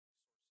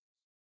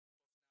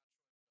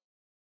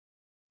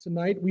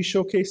Tonight, we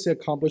showcase the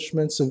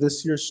accomplishments of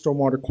this year's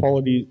stormwater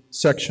quality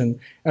section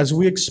as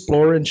we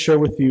explore and share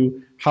with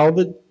you how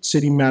the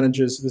city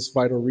manages this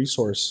vital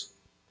resource.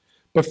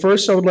 But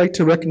first, I would like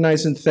to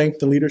recognize and thank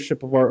the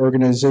leadership of our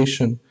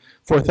organization,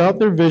 for without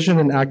their vision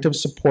and active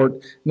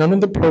support, none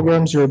of the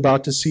programs you're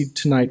about to see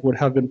tonight would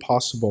have been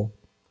possible.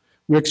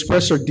 We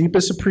express our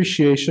deepest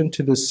appreciation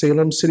to the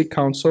Salem City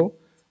Council,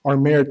 our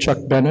Mayor Chuck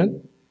Bennett,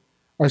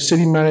 our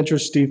City Manager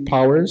Steve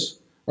Powers,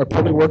 our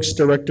Public Works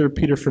Director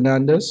Peter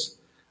Fernandez,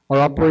 our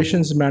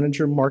Operations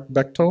Manager Mark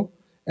Bechtel,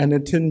 and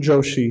Nitin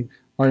Joshi,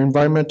 our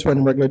Environmental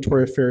and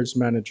Regulatory Affairs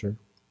Manager.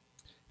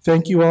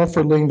 Thank you all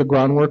for laying the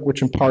groundwork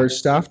which empowers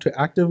staff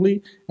to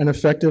actively and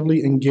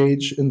effectively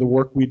engage in the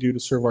work we do to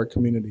serve our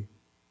community.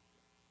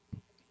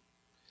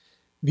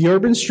 The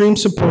Urban Stream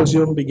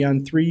Symposium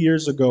began 3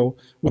 years ago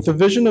with the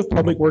vision of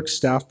Public Works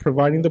staff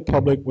providing the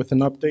public with an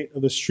update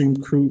of the Stream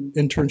Crew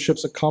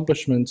internship's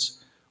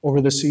accomplishments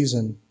over the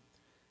season.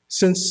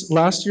 Since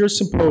last year's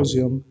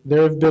symposium,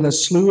 there have been a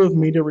slew of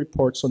media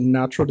reports on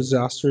natural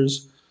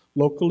disasters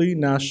locally,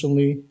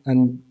 nationally,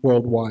 and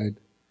worldwide.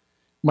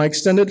 My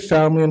extended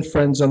family and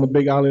friends on the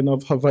Big Island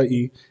of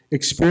Hawaii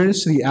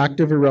experienced the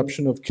active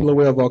eruption of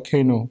Kilauea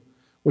volcano,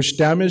 which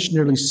damaged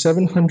nearly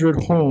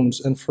 700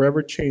 homes and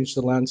forever changed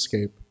the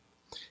landscape.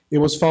 It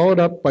was followed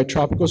up by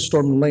Tropical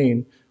Storm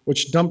Lane,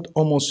 which dumped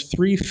almost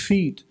 3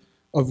 feet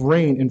of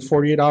rain in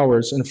 48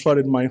 hours and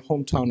flooded my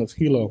hometown of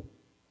Hilo.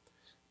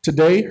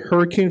 Today,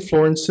 Hurricane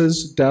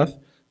Florence's death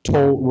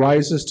toll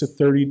rises to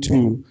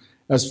 32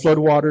 as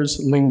floodwaters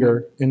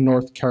linger in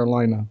North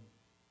Carolina.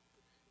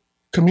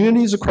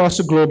 Communities across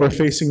the globe are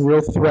facing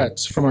real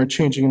threats from our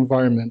changing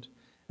environment,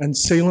 and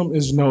Salem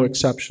is no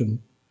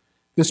exception.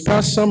 This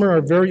past summer,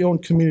 our very own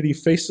community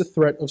faced the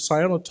threat of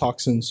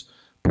cyanotoxins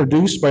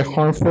produced by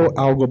harmful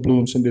algal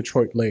blooms in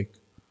Detroit Lake.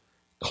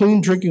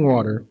 Clean drinking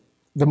water,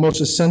 the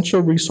most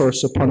essential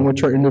resource upon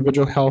which our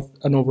individual health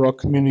and overall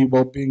community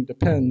well-being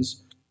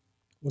depends,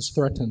 was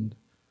threatened.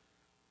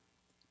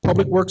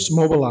 Public Works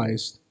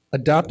mobilized,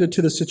 adapted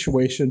to the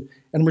situation,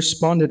 and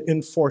responded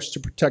in force to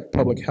protect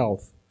public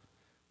health.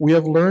 We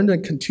have learned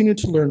and continue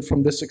to learn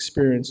from this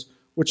experience,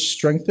 which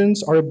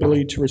strengthens our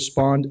ability to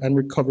respond and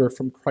recover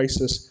from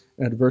crisis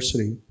and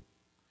adversity.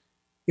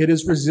 It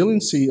is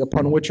resiliency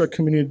upon which our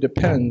community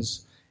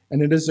depends,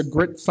 and it is a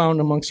grit found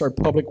amongst our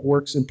Public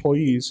Works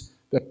employees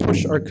that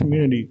push our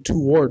community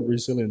toward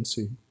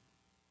resiliency.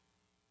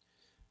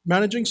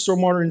 Managing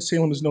stormwater in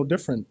Salem is no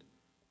different.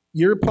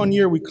 Year upon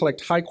year, we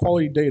collect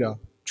high-quality data,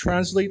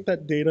 translate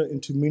that data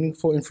into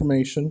meaningful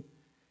information,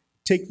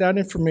 take that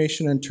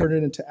information and turn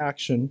it into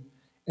action,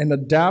 and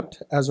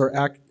adapt as our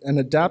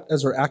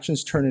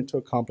actions turn into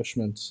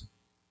accomplishments.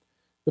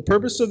 The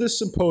purpose of this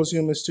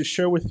symposium is to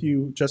share with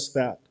you just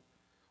that,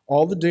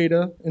 all the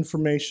data,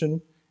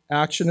 information,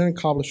 action, and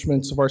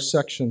accomplishments of our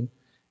section,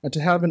 and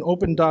to have an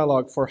open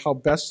dialogue for how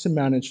best to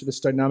manage this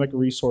dynamic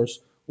resource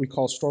we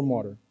call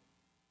stormwater.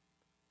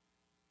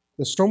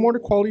 The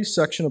Stormwater Quality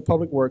section of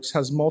Public Works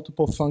has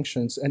multiple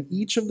functions, and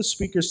each of the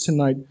speakers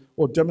tonight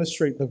will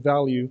demonstrate the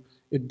value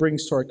it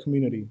brings to our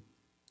community.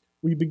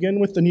 We begin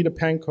with Anita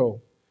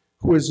Panko,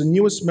 who is the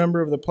newest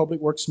member of the Public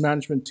Works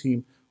management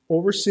team,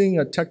 overseeing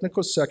a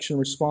technical section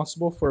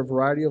responsible for a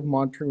variety of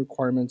monitoring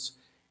requirements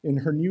in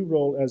her new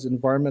role as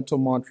Environmental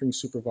Monitoring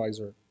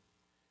Supervisor.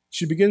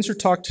 She begins her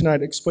talk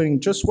tonight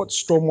explaining just what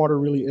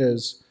stormwater really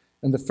is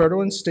and the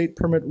federal and state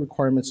permit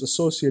requirements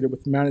associated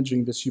with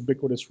managing this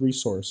ubiquitous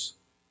resource.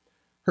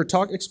 Her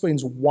talk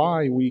explains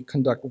why we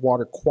conduct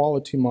water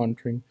quality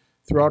monitoring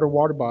throughout our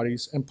water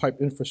bodies and pipe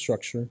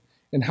infrastructure,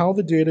 and how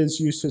the data is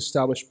used to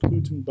establish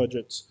pollutant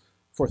budgets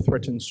for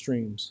threatened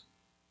streams.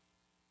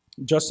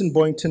 Justin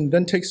Boynton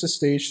then takes the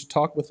stage to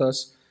talk with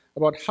us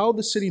about how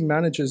the city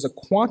manages a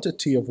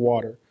quantity of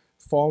water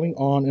falling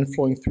on and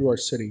flowing through our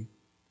city.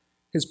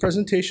 His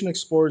presentation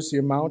explores the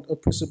amount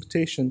of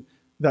precipitation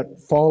that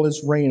fall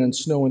as rain and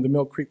snow in the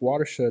Mill Creek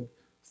watershed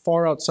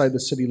far outside the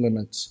city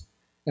limits,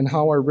 and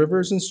how our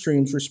rivers and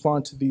streams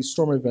respond to these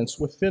storm events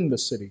within the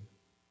city.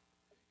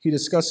 He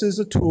discusses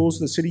the tools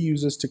the city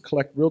uses to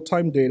collect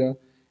real-time data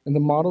and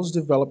the models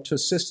developed to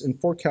assist in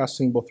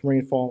forecasting both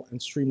rainfall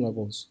and stream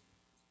levels.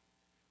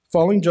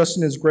 Following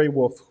Justin is Gray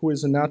Wolf, who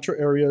is a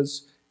Natural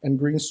Areas and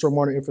Green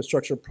Stormwater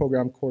Infrastructure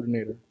Program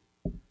Coordinator.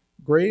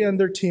 Gray and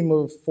their team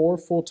of 4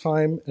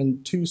 full-time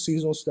and 2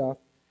 seasonal staff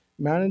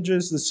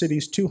manages the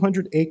city's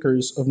 200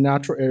 acres of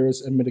natural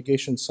areas and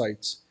mitigation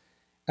sites,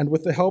 and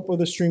with the help of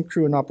the stream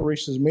crew and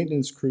operations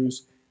maintenance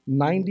crews,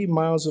 90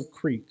 miles of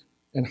creek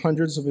and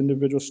hundreds of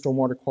individual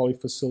stormwater quality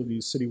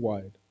facilities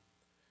citywide.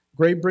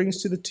 Gray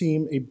brings to the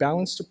team a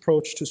balanced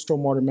approach to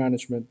stormwater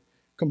management,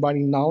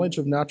 combining knowledge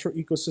of natural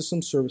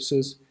ecosystem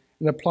services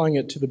and applying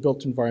it to the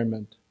built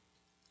environment.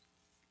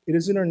 It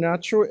is in our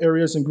Natural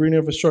Areas and Green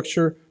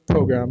Infrastructure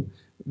program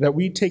that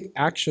we take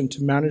action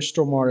to manage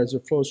stormwater as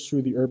it flows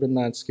through the urban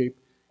landscape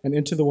and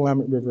into the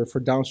Willamette River for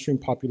downstream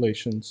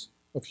populations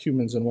of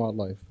humans and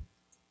wildlife.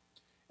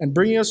 And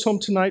bringing us home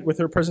tonight with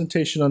her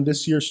presentation on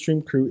this year's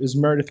Stream Crew is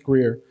Meredith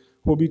Greer,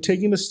 who will be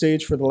taking the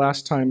stage for the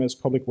last time as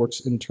Public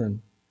Works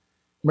intern.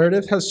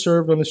 Meredith has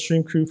served on the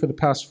stream crew for the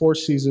past 4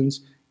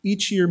 seasons,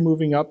 each year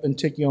moving up and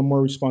taking on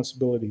more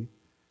responsibility.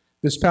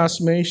 This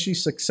past May, she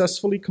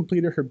successfully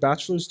completed her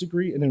bachelor's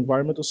degree in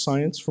environmental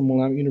science from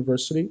Willamette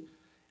University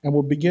and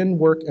will begin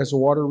work as a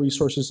water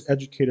resources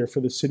educator for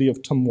the city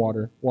of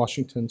Tumwater,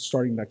 Washington,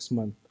 starting next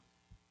month.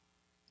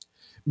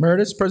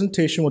 Meredith's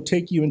presentation will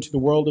take you into the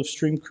world of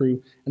Stream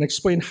Crew and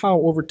explain how,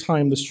 over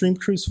time, the Stream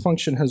Crew's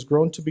function has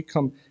grown to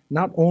become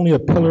not only a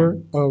pillar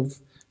of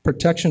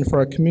protection for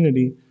our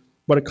community,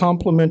 but a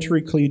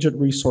complementary collegiate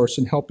resource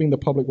in helping the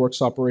Public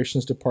Works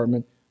Operations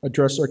Department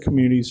address our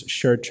community's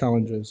shared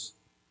challenges.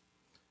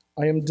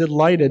 I am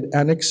delighted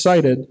and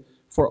excited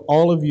for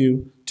all of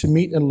you to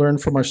meet and learn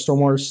from our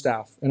stormwater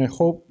staff, and I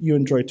hope you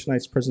enjoyed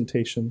tonight's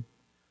presentation.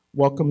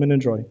 Welcome and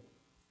enjoy.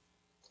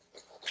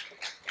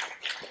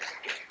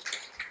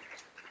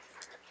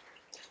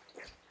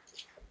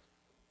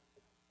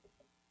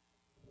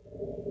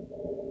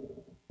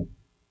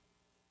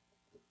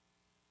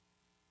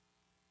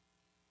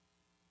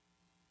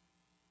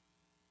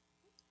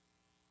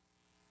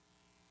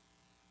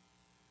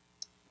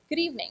 Good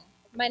evening.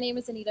 My name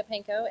is Anita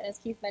Panko, and as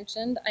Keith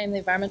mentioned, I am the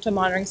Environmental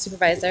Monitoring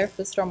Supervisor for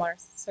the Stormwater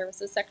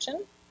Services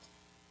section.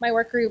 My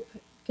work group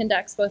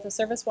conducts both the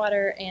surface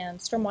water and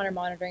stormwater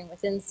monitoring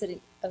within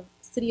the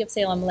City of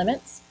Salem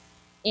limits,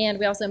 and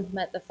we also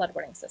implement the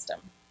floodwatering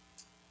system.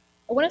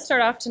 I want to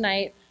start off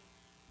tonight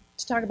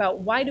to talk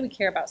about why do we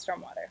care about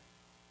stormwater.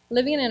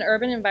 Living in an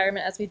urban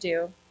environment as we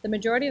do, the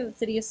majority of the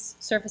city's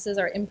surfaces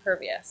are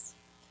impervious.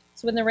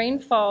 So when the rain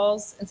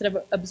falls, instead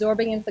of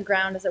absorbing into the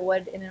ground as it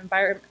would in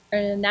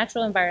a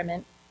natural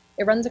environment,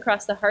 it runs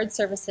across the hard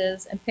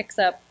surfaces and picks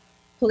up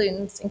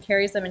pollutants and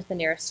carries them into the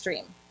nearest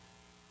stream.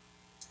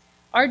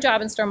 Our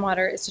job in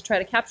stormwater is to try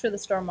to capture the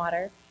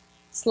stormwater,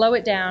 slow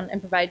it down,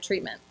 and provide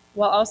treatment,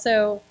 while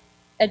also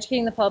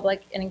educating the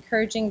public and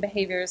encouraging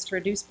behaviors to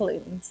reduce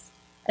pollutants,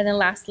 and then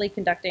lastly,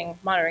 conducting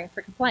monitoring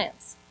for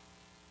compliance.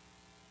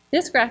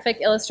 This graphic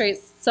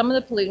illustrates some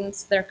of the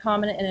pollutants that are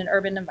common in an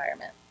urban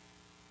environment.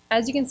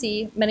 As you can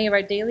see, many of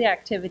our daily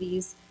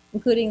activities,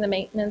 including the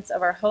maintenance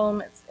of our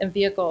homes and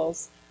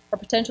vehicles, are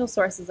potential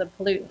sources of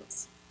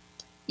pollutants.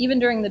 Even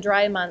during the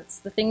dry months,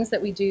 the things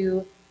that we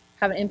do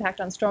have an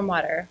impact on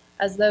stormwater,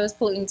 as those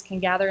pollutants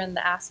can gather in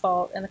the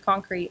asphalt and the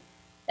concrete,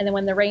 and then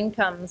when the rain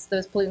comes,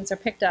 those pollutants are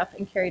picked up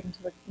and carried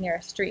into the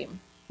nearest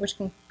stream, which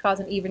can cause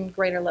an even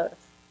greater load of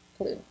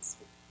pollutants.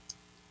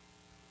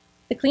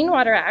 The Clean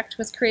Water Act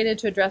was created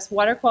to address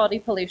water quality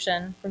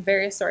pollution from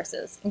various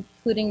sources,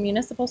 including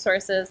municipal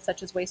sources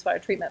such as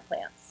wastewater treatment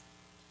plants.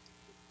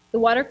 The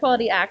Water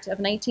Quality Act of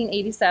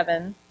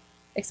 1987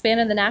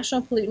 expanded the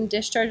National Pollutant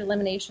Discharge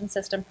Elimination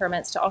System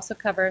permits to also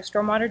cover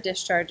stormwater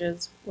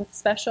discharges with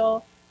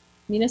special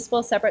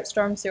municipal separate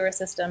storm sewer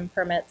system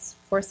permits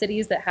for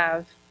cities that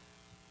have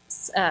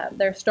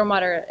their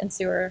stormwater and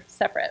sewer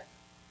separate.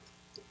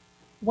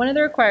 One of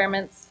the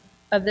requirements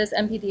of this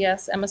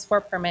NPDES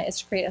MS4 permit is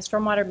to create a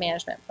stormwater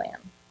management plan.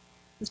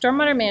 The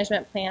stormwater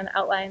management plan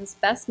outlines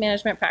best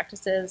management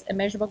practices and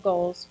measurable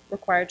goals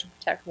required to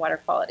protect water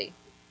quality.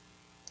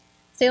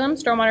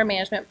 Salem's stormwater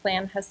management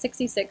plan has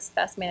 66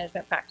 best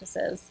management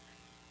practices,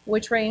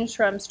 which range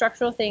from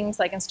structural things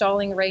like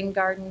installing rain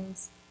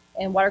gardens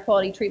and water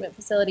quality treatment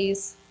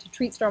facilities to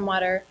treat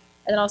stormwater,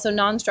 and then also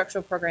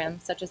non-structural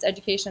programs such as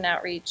education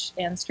outreach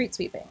and street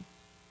sweeping.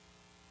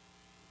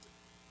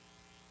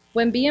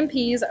 When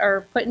BMPs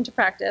are put into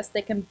practice,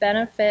 they can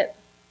benefit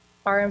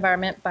our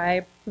environment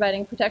by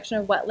providing protection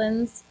of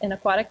wetlands and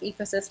aquatic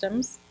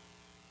ecosystems,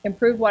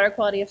 improved water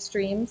quality of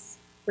streams,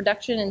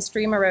 reduction in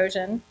stream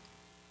erosion,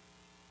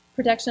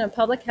 protection of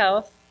public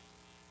health,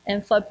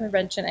 and flood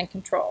prevention and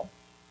control.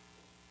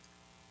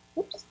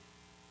 Oops.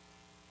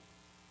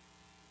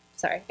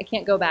 Sorry, I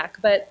can't go back,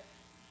 but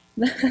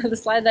the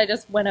slide that I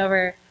just went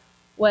over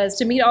was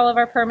to meet all of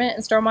our permit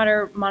and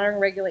stormwater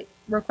monitoring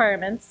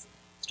requirements.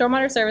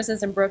 Stormwater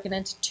services are broken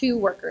into 2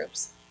 work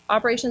groups,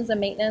 operations and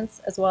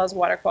maintenance, as well as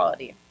water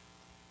quality.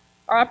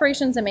 Our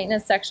operations and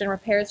maintenance section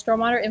repairs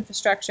stormwater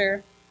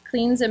infrastructure,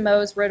 cleans and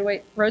mows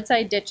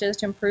roadside ditches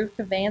to improve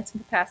conveyance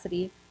and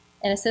capacity,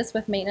 and assists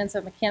with maintenance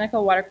of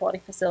mechanical water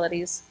quality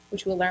facilities,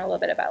 which we'll learn a little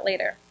bit about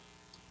later.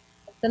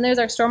 Then there's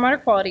our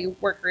stormwater quality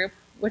work group,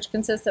 which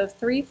consists of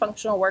 3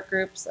 functional work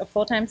groups of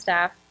full-time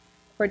staff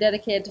who are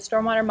dedicated to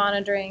stormwater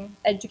monitoring,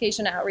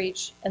 education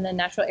outreach, and then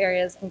natural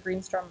areas and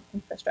green storm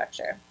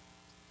infrastructure.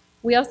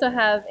 We also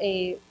have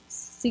a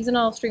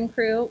seasonal stream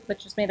crew,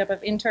 which is made up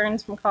of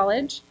interns from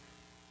college,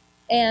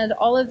 and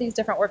all of these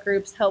different work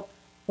groups help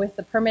with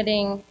the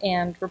permitting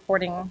and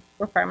reporting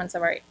requirements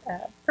of our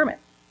permit.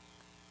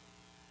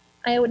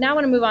 I now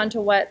want to move on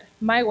to what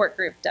my work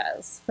group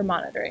does for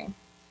monitoring.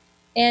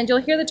 And you'll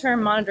hear the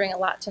term monitoring a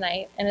lot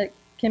tonight, and it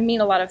can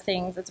mean a lot of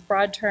things. It's a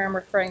broad term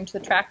referring to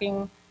the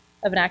tracking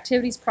of an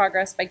activity's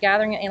progress by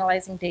gathering and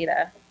analyzing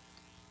data.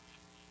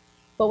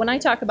 But when I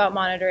talk about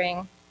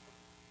monitoring,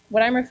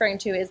 what I'm referring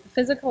to is the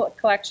physical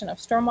collection of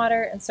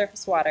stormwater and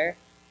surface water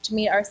to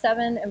meet our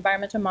 7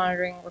 environmental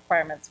monitoring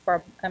requirements for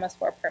our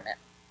MS4 permit.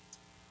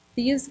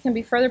 These can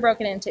be further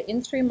broken into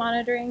in-stream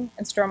monitoring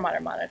and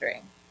stormwater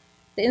monitoring.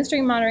 The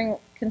in-stream monitoring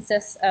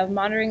consists of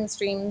monitoring the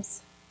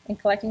streams and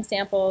collecting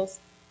samples,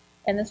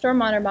 and the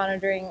stormwater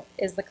monitoring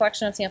is the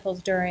collection of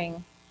samples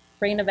during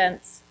rain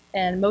events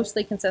and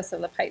mostly consists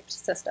of the piped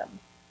system.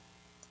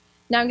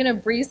 Now I'm going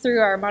to breeze through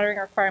our monitoring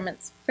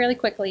requirements fairly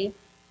quickly,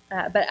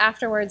 but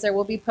afterwards there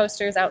will be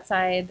posters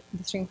outside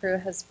the stream crew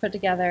has put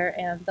together,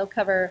 and they'll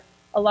cover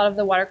a lot of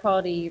the water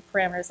quality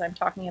parameters that I'm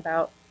talking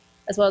about,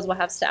 as well as we'll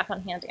have staff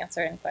on hand to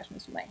answer any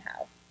questions you might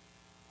have.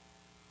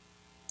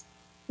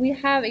 We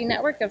have a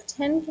network of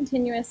 10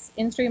 continuous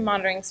in-stream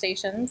monitoring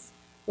stations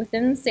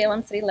within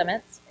Salem city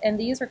limits, and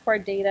these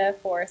record data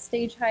for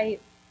stage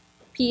height,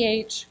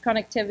 pH,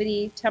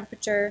 connectivity,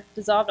 temperature,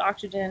 dissolved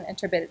oxygen, and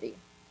turbidity.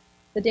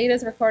 The data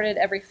is recorded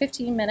every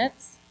 15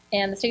 minutes,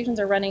 and the stations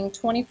are running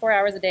 24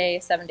 hours a day,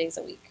 7 days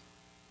a week.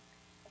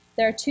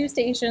 There are 2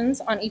 stations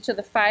on each of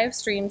the 5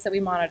 streams that we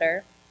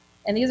monitor,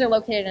 and these are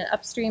located in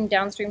upstream,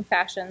 downstream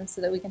fashion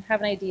so that we can have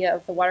an idea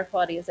of the water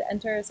quality as it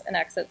enters and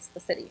exits the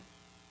city.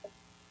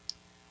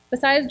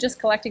 Besides just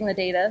collecting the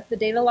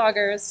data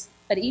loggers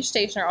at each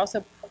station are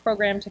also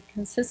programmed to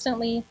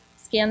consistently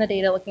scan the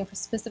data looking for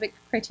specific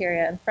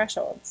criteria and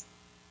thresholds.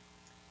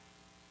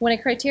 When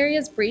a criteria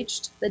is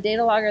breached, the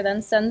data logger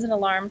then sends an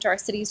alarm to our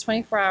city's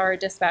 24-hour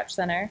dispatch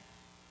center,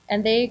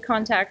 and they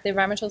contact the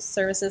environmental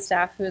services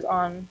staff who is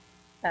on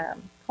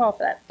call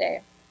for that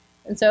day.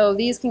 And so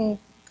these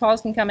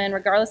calls can come in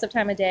regardless of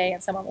time of day,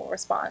 and someone will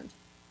respond.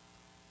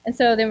 And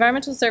so the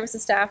environmental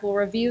services staff will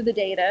review the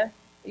data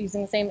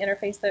using the same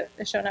interface that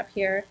is shown up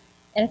here,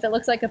 and if it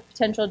looks like a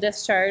potential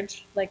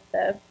discharge, like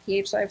the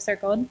pH that I've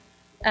circled,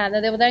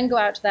 then they will then go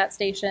out to that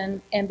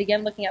station and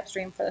begin looking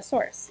upstream for the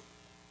source.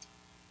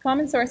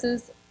 Common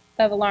sources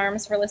of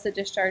alarms for illicit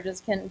discharges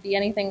can be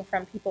anything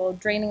from people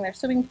draining their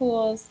swimming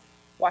pools,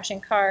 washing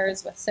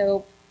cars with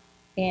soap,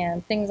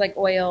 and things like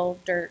oil,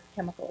 dirt,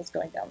 chemicals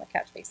going down the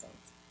catch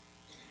basins.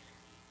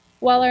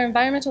 While our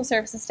environmental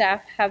services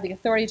staff have the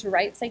authority to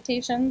write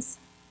citations,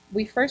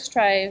 we first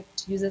try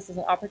to use this as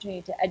an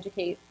opportunity to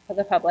educate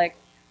the public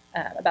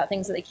about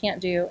things that they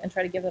can't do and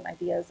try to give them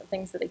ideas of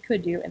things that they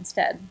could do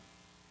instead.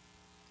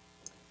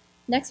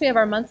 Next, we have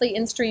our monthly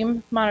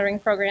in-stream monitoring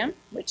program,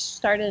 which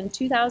started in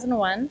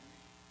 2001,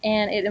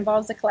 and it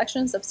involves the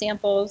collections of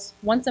samples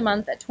once a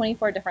month at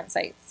 24 different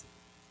sites.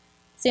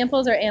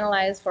 Samples are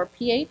analyzed for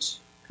pH,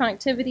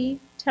 connectivity,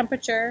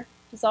 temperature,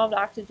 dissolved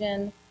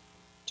oxygen,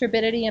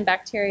 turbidity and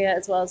bacteria,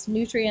 as well as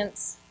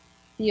nutrients,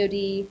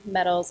 BOD,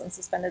 metals, and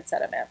suspended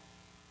sediment.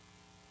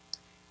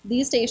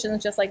 These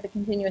stations, just like the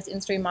continuous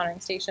in-stream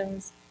monitoring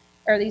stations,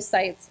 or these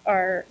sites,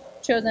 are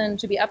chosen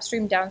to be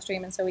upstream,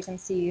 downstream, and so we can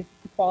see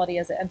the quality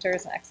as it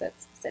enters and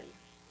exits the city.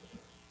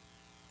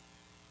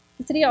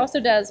 The city also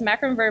does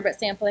macroinvertebrate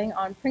sampling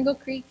on Pringle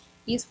Creek,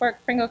 East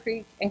Fork Pringle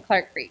Creek, and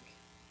Clark Creek.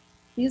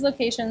 These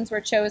locations were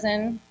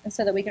chosen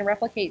so that we can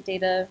replicate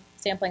data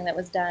sampling that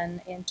was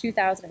done in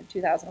 2000 and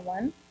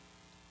 2001.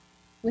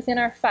 Within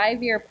our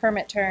 5-year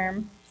permit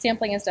term,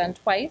 sampling is done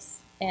twice,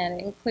 and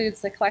it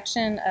includes the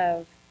collection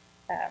of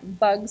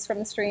bugs from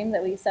the stream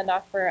that we send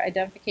off for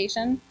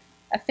identification,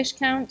 a fish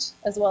count,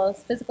 as well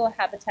as physical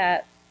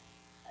habitat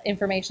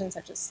information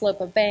such as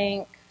slope of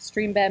bank,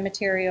 stream bed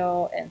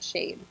material, and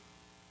shade.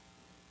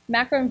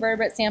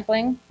 Macroinvertebrate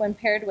sampling, when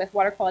paired with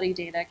water quality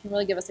data, can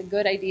really give us a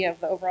good idea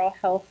of the overall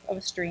health of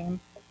a stream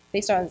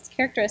based on its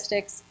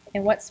characteristics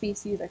and what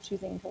species are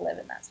choosing to live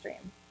in that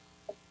stream.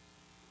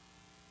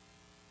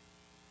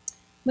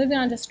 Moving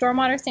on to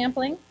stormwater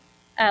sampling.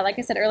 Like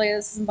I said earlier,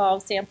 this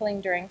involves sampling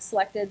during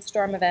selected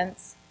storm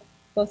events,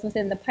 both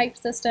within the pipe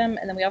system,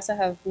 and then we also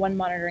have one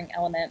monitoring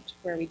element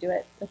where we do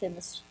it within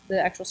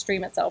the actual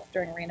stream itself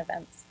during rain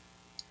events.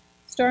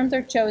 Storms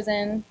are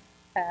chosen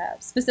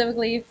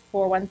specifically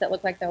for ones that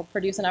look like they'll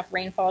produce enough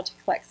rainfall to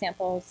collect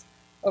samples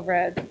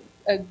over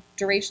a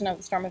duration of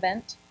the storm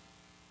event.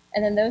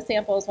 And then those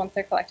samples, once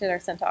they're collected, are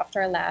sent off to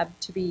our lab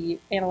to be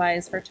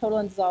analyzed for total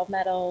and dissolved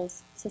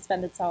metals,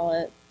 suspended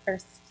solid, or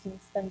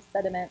suspended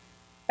sediment,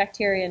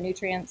 bacteria,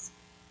 nutrients,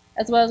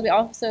 as well as we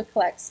also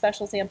collect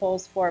special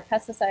samples for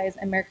pesticides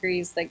and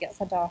mercuries that get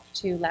sent off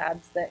to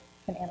labs that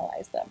can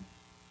analyze them.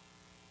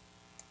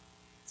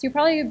 So you're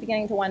probably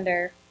beginning to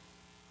wonder,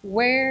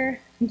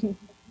 where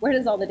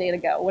does all the data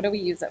go? What do we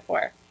use it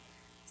for?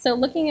 So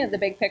looking at the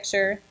big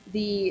picture,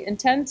 the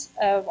intent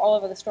of all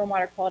of the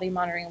stormwater quality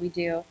monitoring we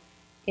do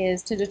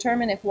is to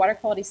determine if water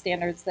quality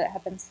standards that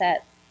have been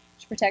set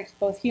to protect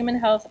both human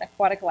health and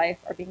aquatic life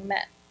are being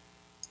met.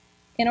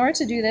 In order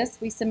to do this,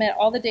 we submit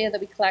all the data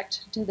that we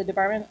collect to the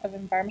Department of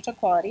Environmental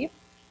Quality,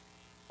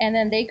 and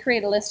then they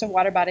create a list of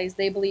water bodies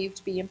they believe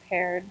to be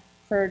impaired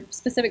for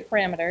specific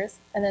parameters,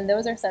 and then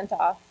those are sent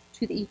off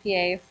to the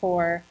EPA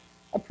for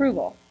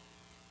approval.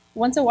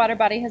 Once a water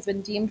body has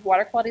been deemed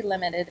water quality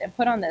limited and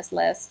put on this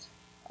list,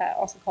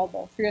 also called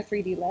the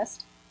 303D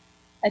list,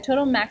 a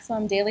total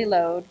maximum daily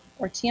load,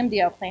 or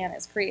TMDL plan,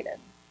 is created.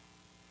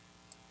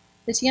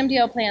 The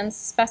TMDL plan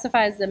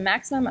specifies the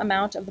maximum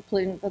amount of the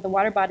pollutant that the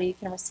water body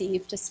can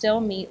receive to still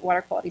meet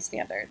water quality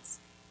standards.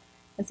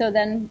 And so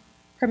then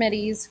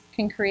permittees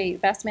can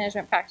create best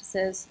management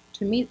practices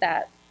to meet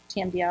that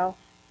TMDL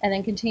and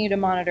then continue to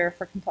monitor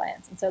for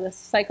compliance. And so this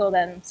cycle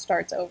then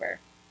starts over.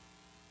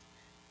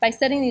 By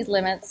setting these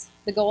limits,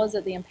 the goal is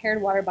that the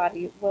impaired water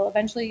body will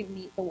eventually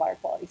meet the water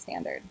quality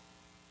standard.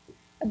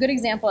 A good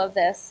example of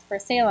this for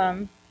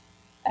Salem,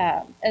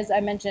 as I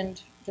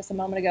mentioned just a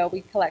moment ago,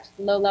 we collect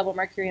low-level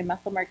mercury and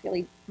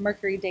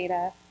methylmercury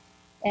data,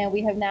 and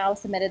we have now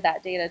submitted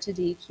that data to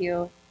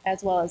DEQ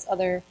as well as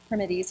other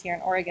permittees here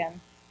in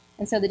Oregon.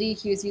 And so the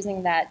DEQ is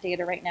using that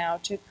data right now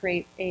to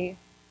create a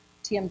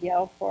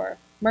TMDL for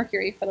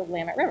mercury for the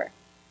Willamette River.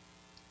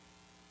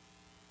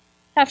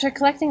 After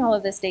collecting all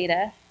of this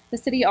data, the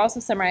city also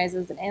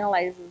summarizes and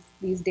analyzes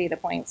these data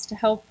points to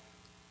help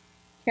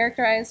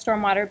characterize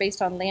stormwater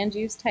based on land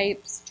use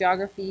types,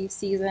 geography,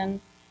 season,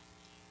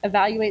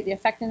 evaluate the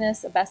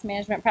effectiveness of best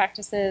management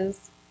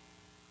practices,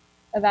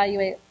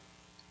 evaluate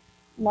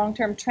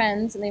long-term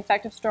trends in the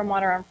effect of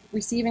stormwater on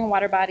receiving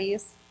water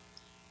bodies,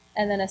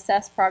 and then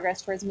assess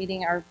progress towards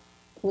meeting our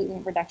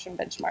pollutant reduction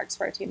benchmarks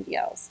for our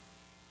TMDLs.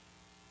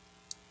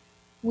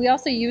 We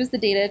also use the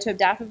data to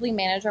adaptively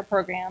manage our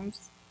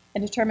programs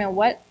and determine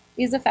what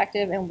is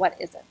effective and what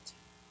isn't.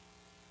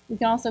 We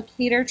can also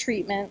cater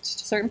treatment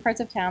to certain parts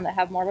of town that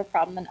have more of a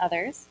problem than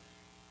others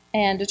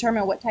and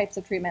determine what types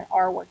of treatment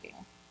are working.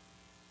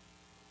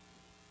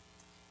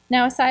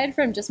 Now, aside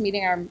from just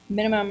meeting our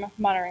minimum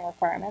monitoring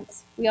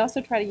requirements, we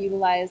also try to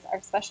utilize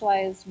our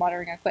specialized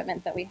monitoring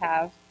equipment that we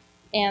have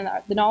and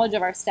the knowledge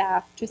of our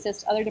staff to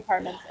assist other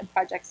departments and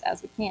projects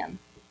as we can.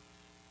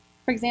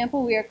 For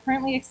example, we are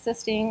currently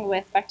assisting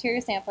with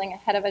bacteria sampling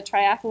ahead of a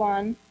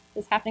triathlon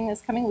that's happening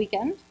this coming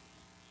weekend,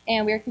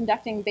 and we are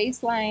conducting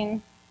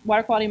baseline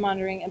water quality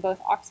monitoring in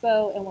both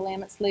Oxbow and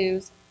Willamette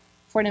sloughs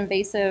for an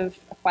invasive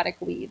aquatic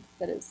weed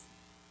that is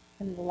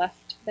in the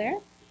left there.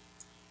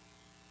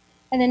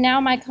 And then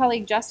now my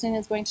colleague Justin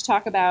is going to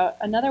talk about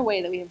another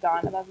way that we have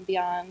gone above and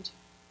beyond,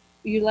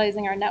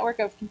 utilizing our network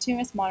of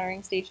continuous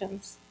monitoring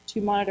stations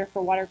to monitor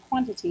for water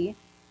quantity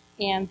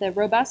and the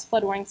robust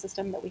flood warning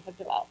system that we have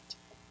developed.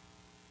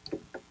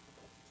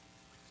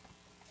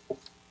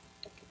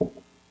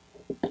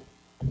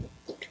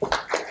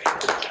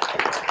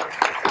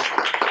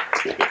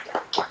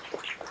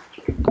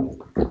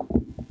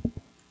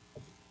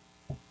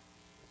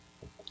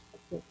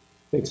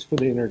 Thanks for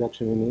the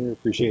introduction, Anita.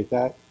 Appreciate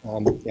that.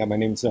 Yeah, my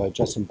name is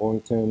Justin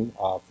Boynton,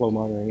 flow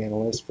monitoring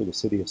analyst for the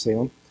city of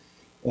Salem.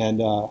 And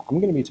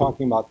I'm going to be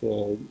talking about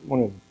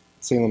one of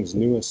Salem's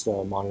newest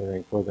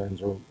monitoring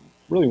programs, or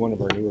really one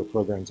of our newer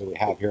programs that we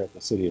have here at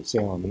the city of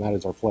Salem, and that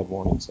is our flood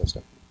warning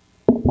system.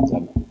 Is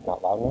that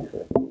not loud enough?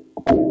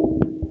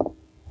 Or?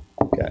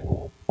 Okay.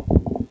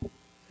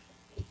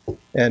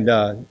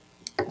 And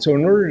so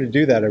in order to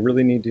do that, I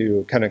really need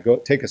to kind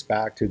of take us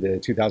back to the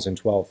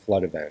 2012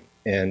 flood event.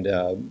 And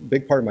a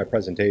big part of my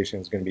presentation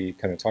is going to be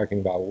kind of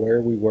talking about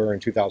where we were in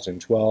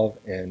 2012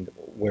 and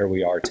where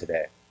we are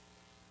today.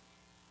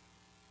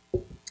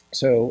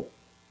 So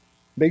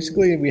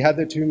basically, we had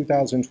the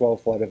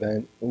 2012 flood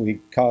event. We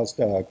caused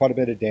quite a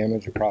bit of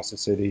damage across the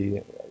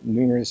city.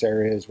 Numerous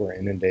areas were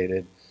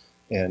inundated.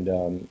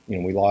 And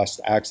we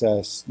lost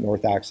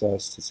north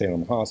access to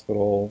Salem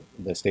Hospital.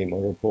 The state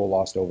motor pool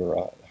lost over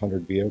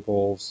 100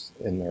 vehicles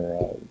in their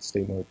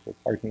state motor pool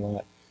parking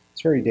lot.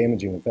 It's a very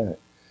damaging event.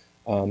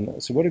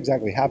 So what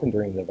exactly happened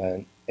during the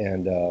event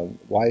and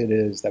why it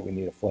is that we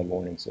need a flood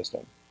warning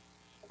system?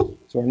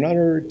 So in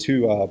order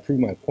to prove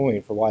my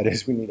point for why it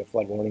is we need a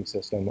flood warning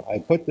system, I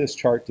put this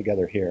chart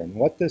together here. And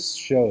what this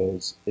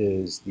shows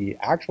is the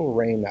actual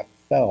rain that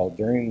fell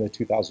during the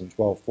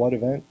 2012 flood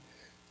event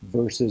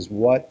versus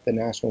what the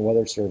National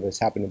Weather Service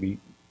happened to be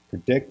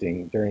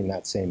predicting during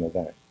that same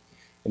event.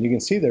 And you can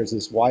see there's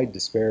this wide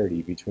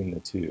disparity between the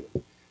two.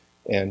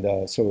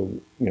 And so,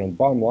 the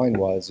bottom line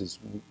is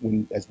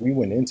as we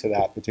went into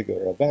that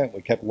particular event,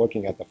 we kept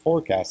looking at the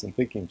forecast and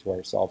thinking to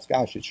ourselves,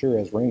 gosh, it sure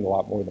has rained a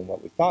lot more than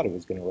what we thought it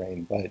was going to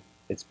rain, but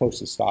it's supposed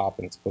to stop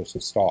and it's supposed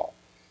to stall.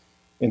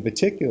 In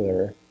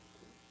particular,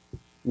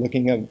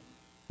 looking at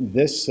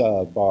this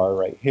bar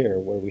right here,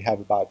 where we have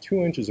about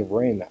 2 inches of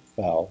rain that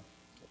fell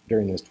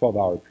during this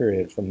 12-hour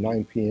period from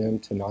 9 p.m.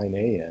 to 9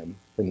 a.m.,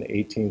 from the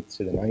 18th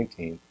to the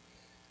 19th,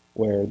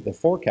 where the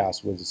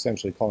forecast was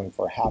essentially calling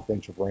for a ½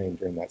 inch of rain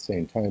during that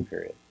same time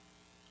period.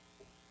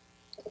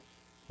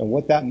 And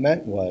what that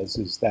meant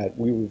is that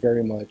we were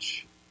very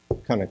much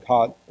kind of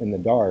caught in the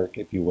dark,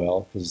 if you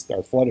will, because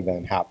our flood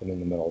event happened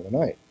in the middle of the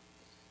night.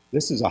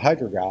 This is a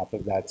hydrograph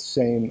of that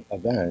same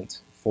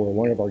event for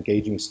one of our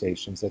gauging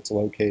stations that's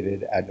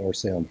located at North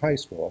Salem High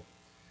School.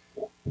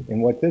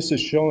 And what this is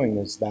showing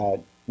is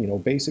that,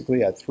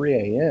 basically at 3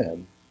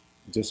 a.m.,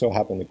 just so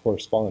happened to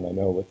correspond, I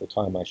know, with the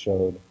time I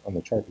showed on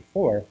the chart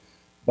before,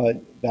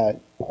 but that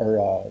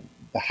the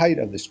height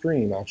of the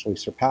stream actually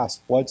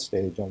surpassed flood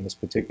stage on this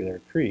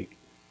particular creek.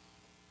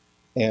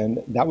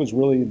 And that was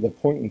really the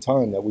point in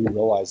time that we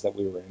realized that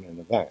we were in an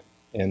event.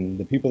 And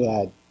the people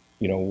that,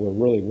 were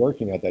really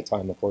working at that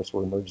time, of course,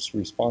 were emergency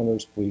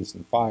responders, police,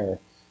 and fire.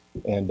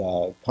 And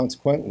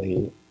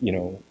consequently,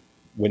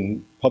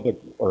 when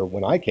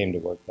I came to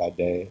work that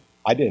day,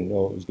 I didn't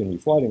know it was going to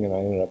be flooding, and I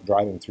ended up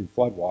driving through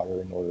flood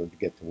water in order to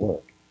get to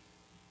work.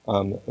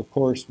 Of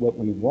course, what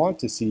we want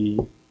to see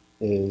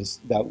is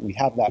that we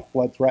have that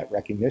flood threat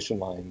recognition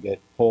line get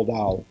pulled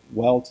out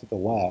well to the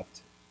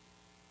left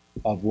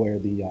of where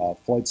the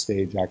flood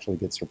stage actually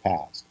gets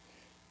surpassed.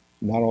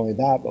 Not only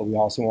that, but we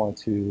also want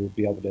to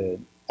be able to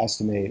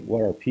estimate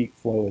what our peak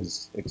flow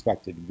is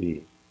expected to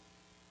be.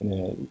 In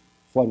a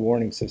flood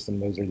warning system,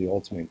 those are the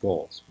ultimate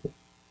goals.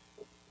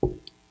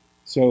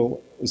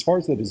 So as far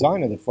as the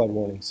design of the flood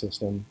warning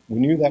system, we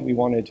knew that we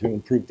wanted to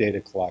improve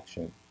data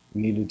collection.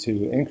 We needed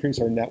to increase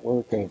our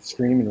network of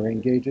stream and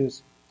rain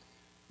gauges.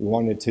 We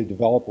wanted to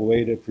develop a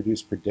way to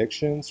produce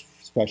predictions,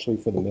 especially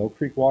for the Mill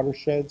Creek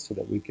watershed, so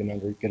that we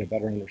can get a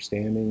better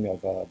understanding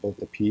of both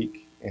the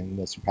peak and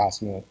the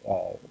surpassing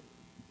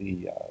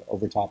the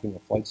overtopping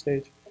of flood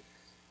stage.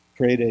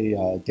 Create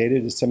a data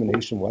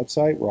dissemination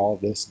website where all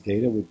of this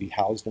data would be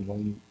housed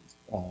in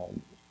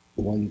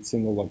one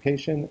single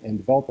location, and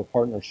develop a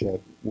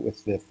partnership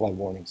with the flood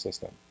warning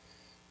system.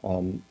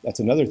 That's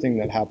another thing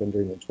that happened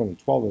during the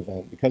 2012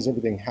 event. Because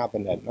everything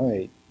happened at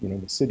night,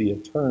 the city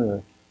of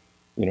Turner,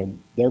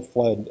 their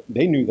flood,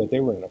 they knew that they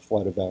were in a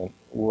flood event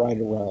right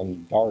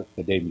around dark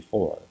the day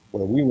before.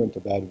 Where we went to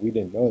bed, we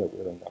didn't know that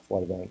we were in that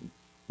flood event.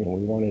 We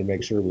wanted to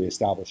make sure we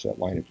established that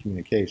line of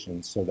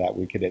communication so that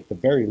we could, at the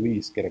very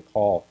least, get a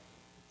call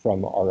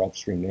from our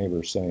upstream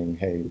neighbors saying,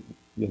 hey,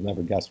 you'll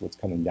never guess what's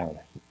coming down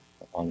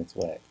on its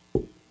way.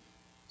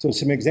 So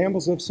some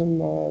examples of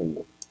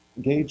some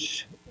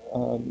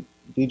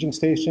gauging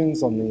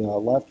stations. On the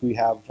left, we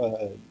have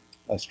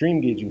a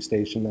stream gauging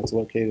station that's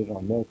located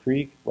on Mill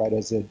Creek, right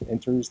as it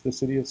enters the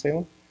city of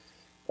Salem.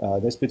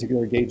 This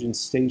particular gauging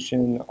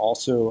station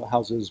also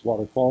houses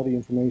water quality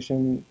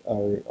information,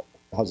 or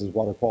houses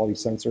water quality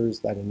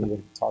sensors that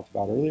Anita talked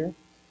about earlier.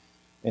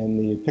 And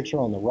the picture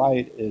on the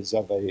right is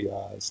of a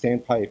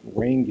standpipe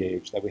rain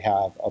gauge that we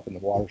have up in the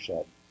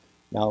watershed.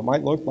 Now, it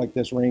might look like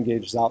this rain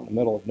gauge is out in the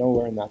middle of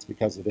nowhere, and that's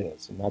because it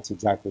is. And that's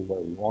exactly where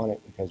we want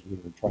it, because we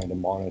were trying to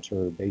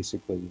monitor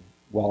basically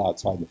well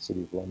outside the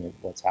city's limit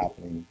what's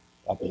happening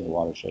up in the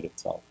watershed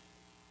itself.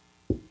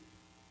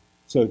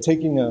 So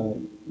taking a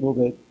little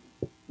bit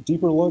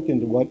deeper look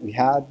into what we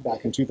had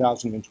back in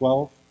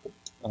 2012,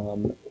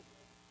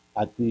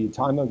 at the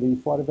time of the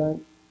flood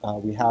event,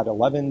 we had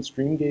 11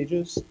 stream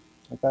gauges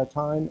at that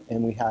time,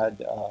 and we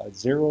had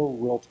 0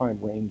 real-time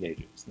rain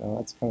gauges. Now,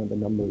 that's kind of the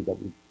number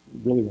that we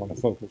really want to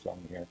focus on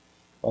here.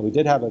 While we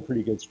did have a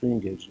pretty good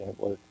stream gauge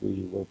network,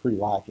 we were pretty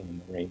lacking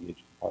in the rain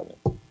gauge department.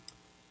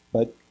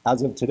 But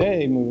as of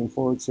today, moving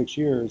forward 6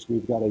 years,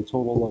 we've got a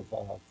total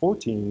of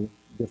 14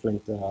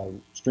 different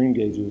stream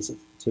gauges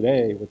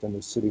today within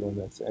the city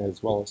limits,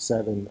 as well as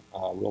 7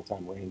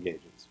 real-time rain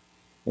gauges.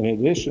 In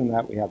addition to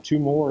that, we have 2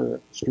 more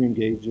stream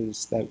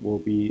gauges that will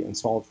be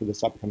installed for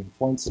this upcoming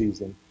flood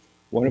season,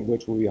 one of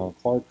which will be on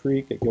Clark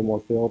Creek at Gilmore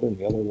Field, and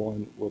the other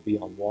one will be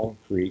on Wall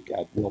Creek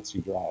at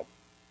Wiltsey Drive.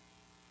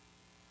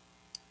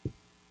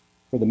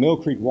 For the Mill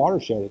Creek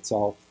watershed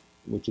itself,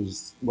 which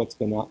is what's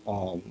been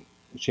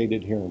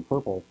shaded here in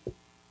purple,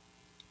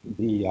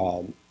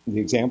 the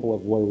example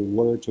of where we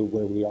were to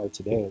where we are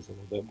today is a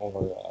little bit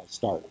more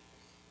stark.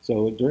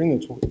 So during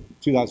the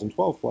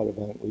 2012 flood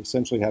event, we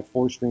essentially had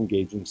 4 stream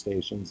gauging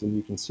stations, and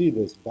you can see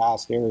this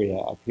vast area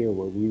up here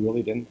where we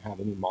really didn't have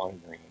any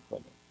monitoring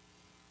equipment.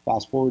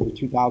 Fast forward to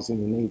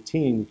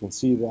 2018, you can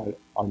see that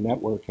our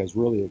network has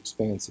really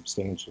expanded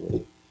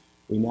substantially.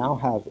 We now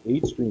have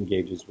 8 stream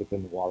gauges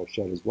within the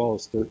watershed, as well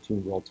as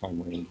 13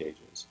 real-time rain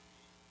gauges.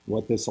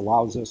 What this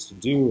allows us to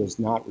do is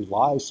not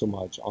rely so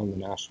much on the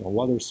National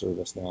Weather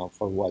Service now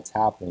for what's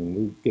happening.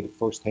 We get a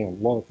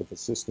first-hand look at the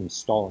system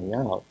stalling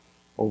out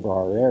over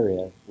our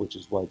area, which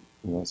is what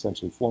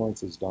essentially Florence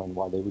has done,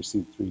 why they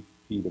received 3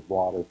 feet of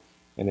water.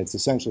 And it's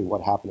essentially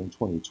what happened in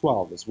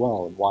 2012 as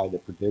well, and why the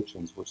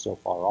predictions were so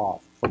far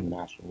off from the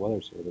National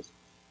Weather Service.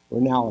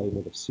 We're now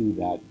able to see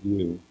that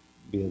view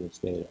via this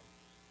data.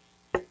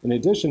 In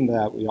addition to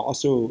that, we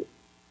also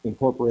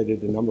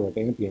incorporated a number of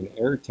ambient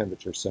air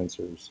temperature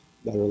sensors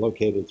that are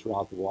located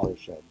throughout the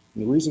watershed.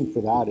 And the reason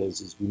for that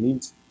is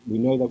we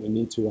know that we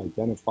need to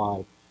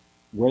identify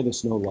where the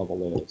snow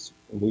level is.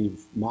 And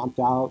we've mapped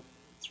out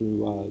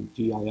through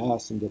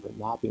GIS and different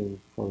mapping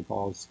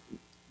protocols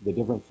the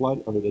different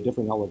the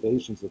different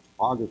elevations of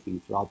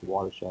topography throughout the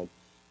watershed,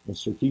 and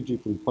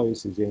strategically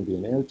place these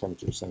ambient air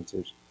temperature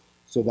sensors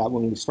so that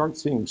when we start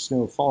seeing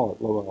snow fall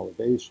at lower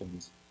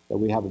elevations, that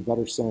we have a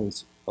better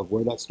sense of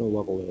where that snow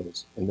level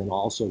is, and then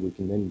also we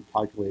can then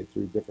calculate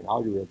through different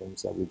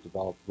algorithms that we've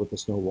developed what the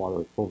snow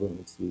water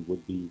equivalency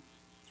would be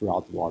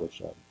throughout the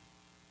watershed.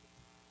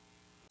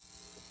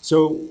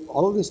 So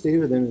all of this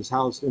data then is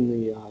housed in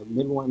the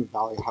Mid-Willamette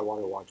Valley High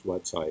Water Watch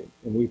website,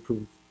 and we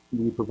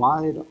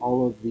provide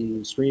all of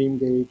the stream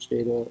gauge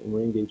data and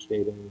rain gauge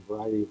data in a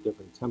variety of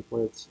different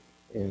templates,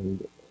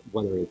 and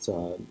whether it's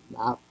a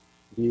map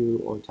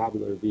view or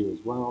tabular view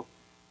as well.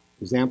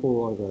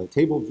 Example of a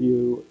table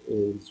view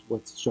is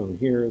what's shown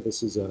here.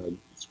 This is a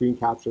screen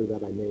capture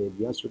that I made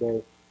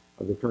yesterday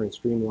of the current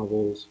stream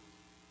levels,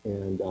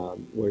 and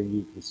where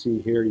you can see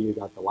here you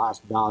got the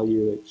last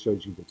value. It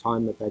shows you the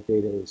time that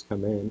data has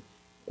come in,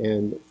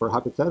 And for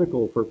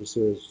hypothetical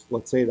purposes,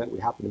 let's say that we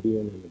happen to be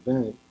in an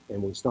event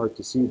and we start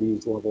to see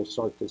these levels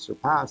start to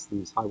surpass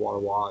these high water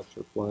watch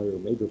or flood or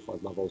major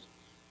flood levels,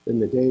 then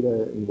the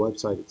data and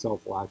website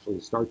itself will actually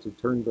start to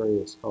turn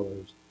various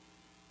colors.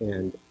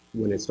 And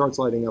when it starts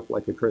lighting up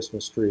like a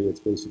Christmas tree,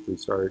 it's basically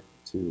time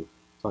to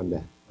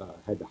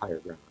head to higher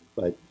ground.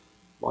 But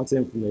lots of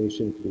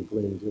information can be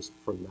gleaned just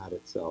from that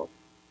itself.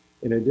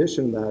 In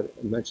addition to that,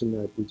 I mentioned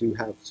that we do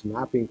have some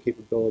mapping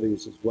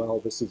capabilities as well.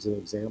 This is an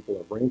example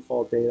of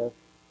rainfall data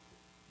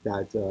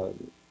that,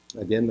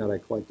 again, that I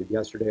collected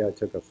yesterday. I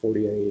took a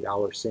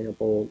 48-hour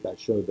sample that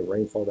showed the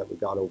rainfall that we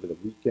got over the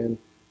weekend.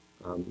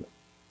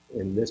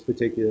 In this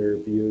particular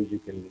view, you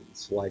can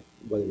select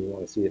whether you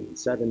want to see it in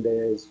 7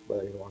 days,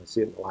 whether you want to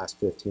see it in the last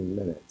 15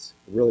 minutes.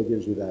 It really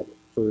gives you that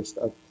first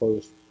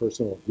up-close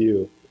personal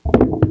view,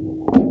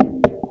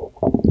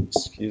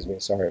 excuse me,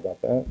 sorry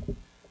about that,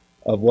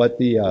 of what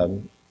the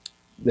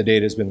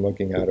data has been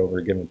looking at over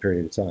a given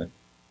period of time.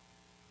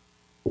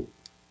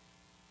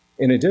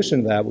 In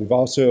addition to that, we've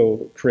also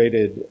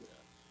created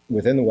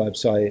within the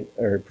website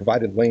or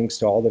provided links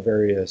to all the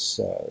various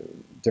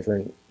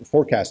different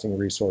forecasting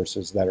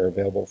resources that are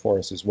available for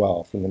us as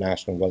well from the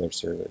National Weather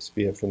Service,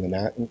 be it from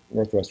the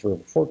Northwest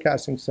River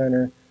Forecasting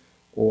Center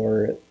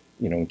or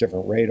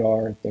different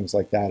radar, things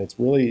like that. It's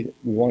really,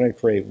 we want to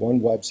create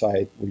one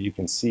website where you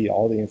can see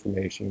all the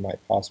information you might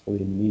possibly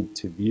need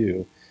to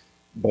view,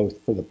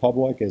 both for the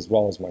public as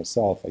well as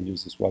myself. I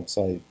use this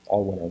website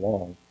all winter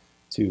long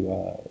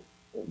to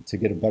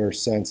get a better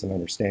sense and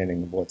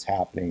understanding of what's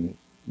happening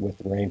with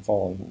the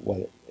rainfall and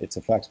what its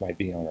effects might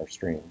be on our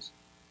streams.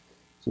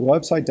 So the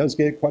website does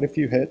get quite a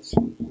few hits.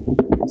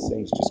 This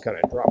thing's just kind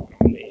of dropping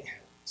on me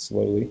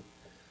slowly.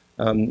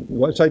 The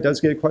website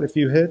does get quite a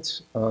few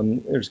hits.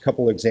 There's a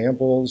couple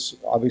examples.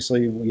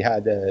 Obviously, we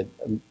had a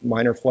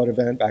minor flood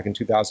event back in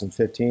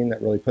 2015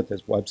 that really put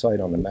this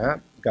website on the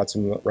map. Got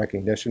some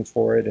recognition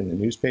for it in the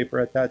newspaper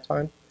at that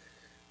time.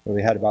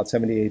 We had about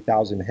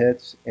 78,000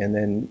 hits. And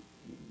then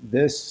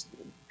this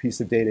piece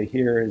of data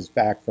here is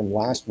back from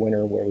last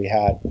winter where we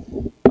had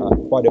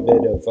quite a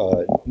bit of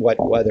wet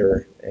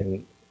weather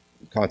and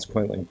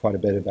consequently quite a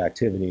bit of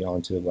activity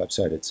onto the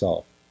website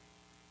itself.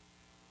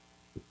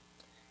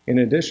 In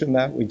addition to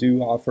that, we do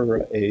now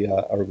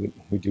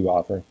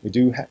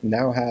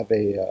have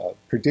a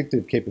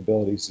predictive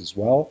capabilities as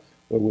well,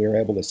 where we are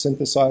able to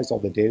synthesize all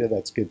the data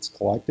that gets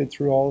collected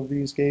through all of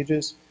these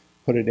gauges,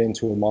 put it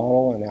into a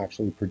model, and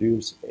actually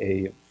produce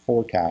a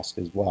forecast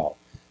as well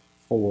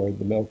for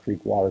the Mill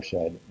Creek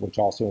watershed, which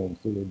also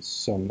includes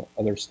some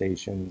other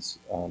stations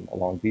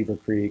along Beaver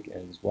Creek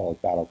as well as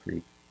Battle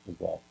Creek as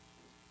well.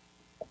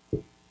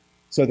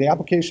 So the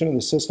application of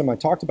the system, I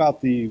talked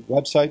about the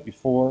website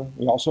before.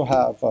 We also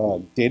have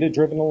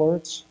data-driven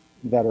alerts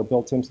that are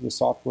built into the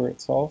software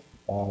itself.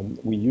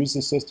 We use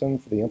the system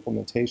for the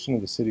implementation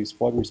of the city's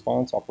flood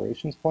response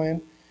operations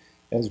plan,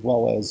 as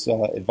well as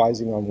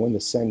advising on when to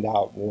send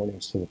out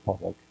warnings to the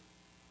public.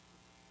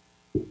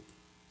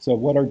 So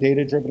what are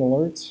data-driven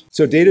alerts?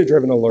 So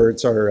data-driven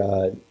alerts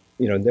are,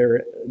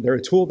 they're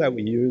a tool that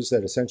we use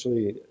that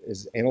essentially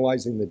is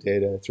analyzing the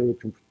data through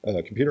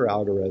a computer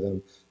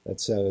algorithm that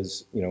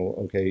says,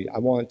 okay, I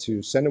want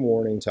to send a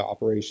warning to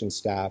operations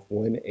staff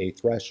when a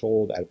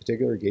threshold at a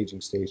particular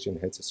gauging station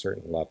hits a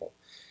certain level.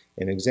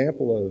 An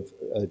example of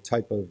a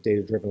type of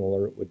data-driven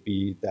alert would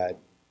be that,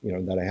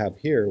 that I have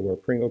here, where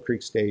Pringle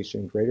Creek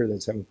Station greater than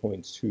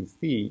 7.2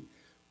 feet,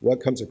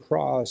 what comes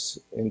across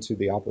into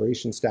the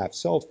operations staff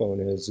cell phone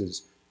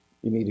is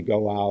you need to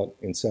go out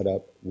and set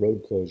up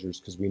road closures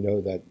because we know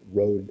that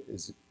road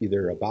is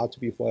either about to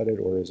be flooded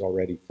or is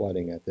already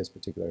flooding at this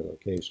particular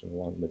location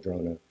along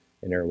Madrona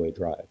and Airway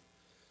Drive.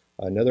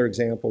 Another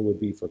example would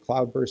be for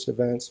cloudburst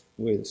events.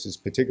 This is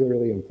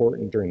particularly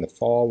important during the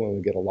fall when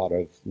we get a lot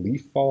of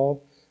leaf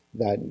fall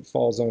that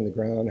falls on the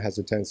ground, has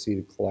a tendency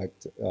to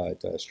collect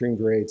stream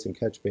grades and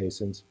catch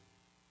basins.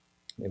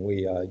 And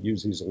we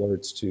use these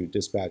alerts to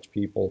dispatch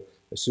people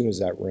as soon as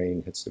that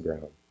rain hits the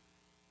ground.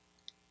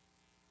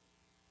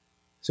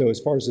 So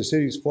as far as the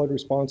city's flood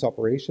response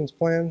operations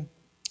plan,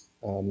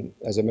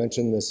 as I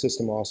mentioned, the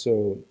system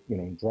also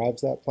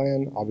drives that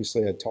plan.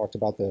 Obviously, I talked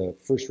about the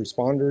first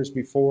responders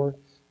before.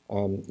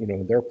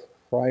 Their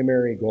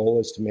primary goal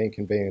is to make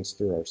conveyance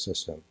through our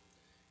system.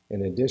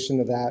 In addition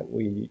to that,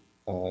 we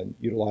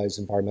utilize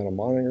environmental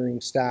monitoring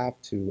staff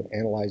to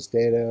analyze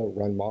data,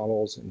 run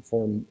models,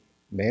 inform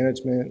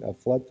management of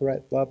flood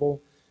threat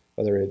level,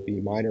 whether it be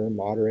minor,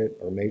 moderate,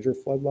 or major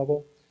flood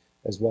level,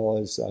 as well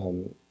as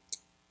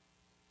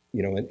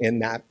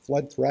and that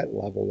flood threat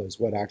level is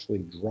what actually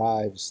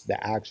drives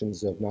the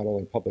actions of not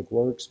only public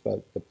works,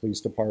 but the police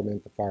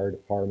department, the fire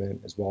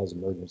department, as well as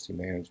emergency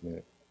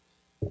management.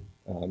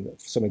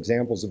 Some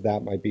examples of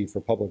that might be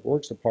for public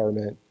works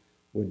department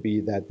would be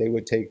that they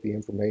would take the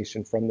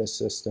information from this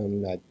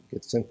system that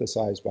gets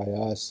synthesized by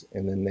us,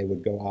 and then they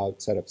would go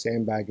out, set up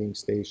sandbagging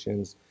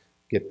stations,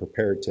 get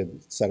prepared to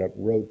set up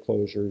road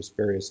closures,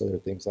 various other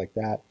things like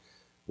that,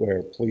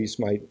 where police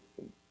might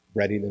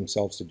ready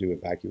themselves to do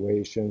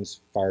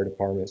evacuations. Fire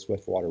department,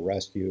 swift water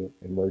rescue,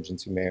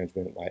 emergency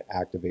management might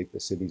activate the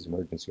city's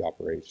emergency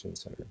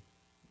operations center.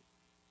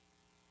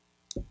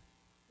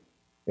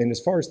 And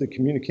as far as the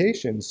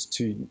communications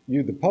to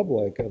you, the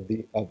public,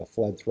 of a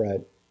flood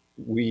threat,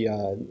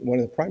 one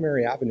of the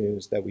primary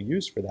avenues that we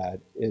use for that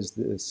is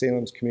the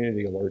Salem's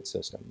Community Alert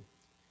System.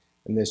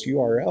 And this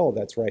URL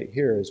that's right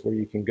here is where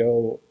you can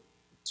go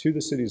to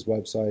the city's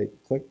website,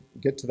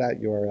 get to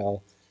that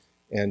URL,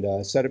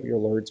 and set up your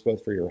alerts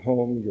both for your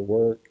home, your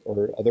work,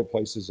 or other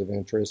places of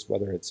interest,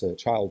 whether it's a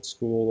child's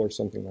school or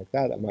something like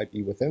that that might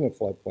be within a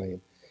floodplain.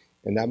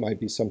 And that might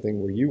be something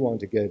where you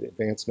want to get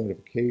advance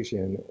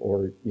notification,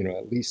 or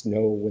at least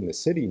know when the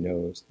city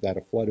knows that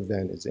a flood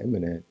event is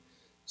imminent,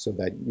 so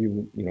that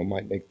you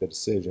might make the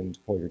decision to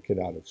pull your kid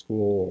out of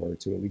school, or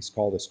to at least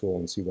call the school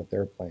and see what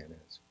their plan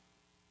is.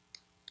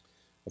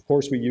 Of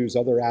course, we use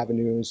other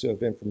avenues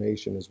of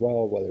information as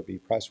well, whether it be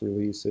press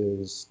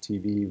releases,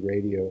 TV,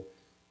 radio,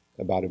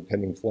 about a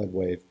pending flood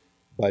wave.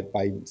 But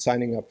by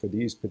signing up for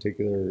these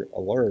particular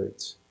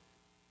alerts,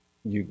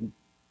 you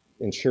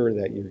ensure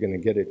that you're going to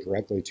get it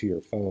directly to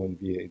your phone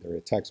via either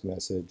a text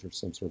message or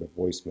some sort of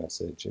voice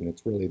message, and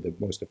it's really the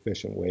most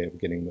efficient way of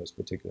getting those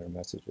particular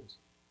messages.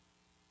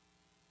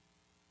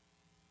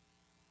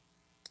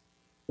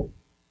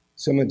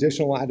 Some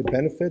additional added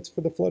benefits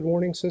for the flood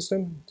warning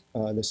system.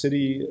 The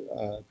city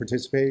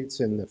participates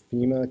in the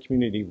FEMA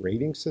Community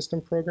Rating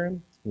System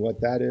program.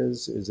 What that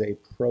is a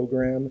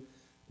program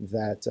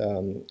that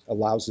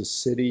allows the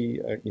city,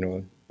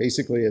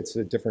 basically it's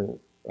a different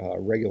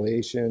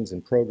regulations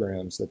and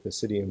programs that the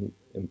city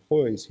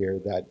employs here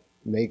that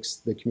makes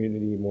the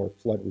community more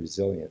flood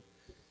resilient.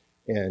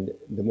 And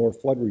the more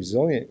flood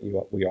resilient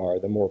we are,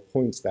 the more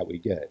points that we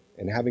get.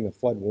 And having a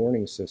flood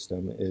warning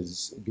system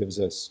gives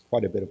us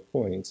quite a bit of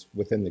points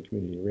within the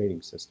community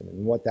rating system.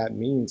 And what that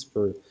means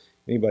for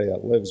anybody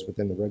that lives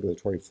within the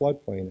regulatory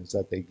floodplain is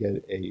that they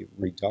get a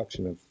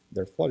reduction of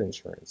their flood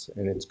insurance.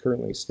 And it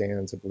currently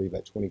stands, I believe,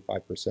 at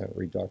 25%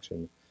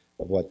 reduction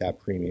of what that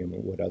premium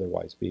would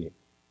otherwise be.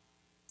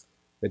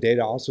 The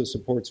data also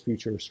supports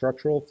future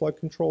structural flood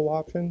control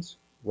options.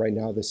 Right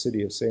now, the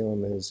city of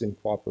Salem is in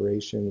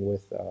cooperation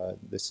with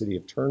the city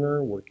of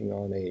Turner, working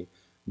on a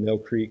Mill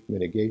Creek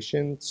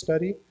mitigation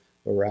study,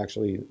 where we're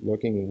actually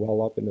looking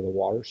well up into the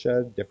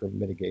watershed, different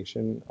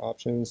mitigation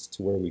options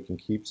to where we can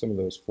keep some of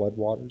those flood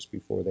waters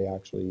before they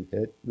actually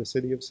hit the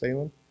city of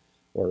Salem,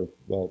 or,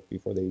 well,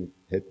 before they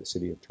hit the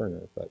city of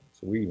Turner, but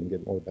so we even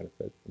get more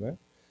benefit from that.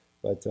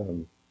 But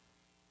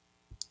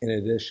in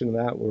addition to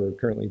that, we're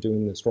currently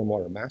doing the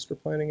stormwater master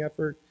planning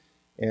effort.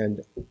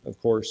 And of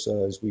course,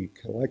 as we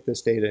collect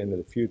this data into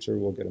the future,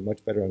 we'll get a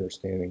much better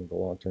understanding of the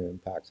long-term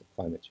impacts of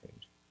climate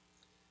change.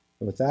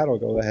 And with that, I'll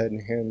go ahead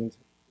and hand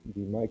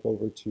the mic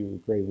over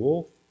to Gray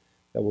Wolf,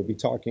 that will be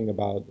talking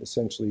about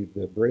essentially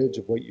the bridge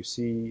of what you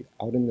see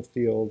out in the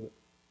field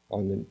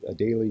on a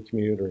daily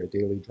commute or a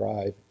daily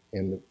drive,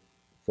 and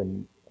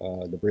from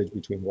the bridge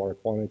between water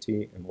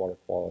quantity and water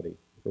quality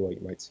for what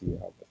you might see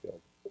out in the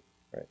field. All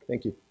right,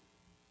 thank you.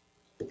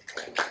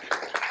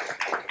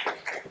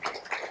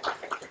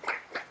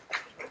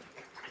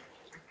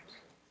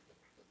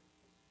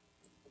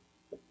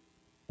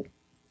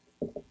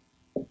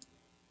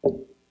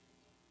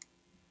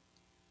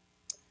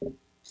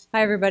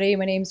 Hi, everybody.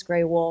 My name's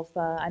Gray Wolf.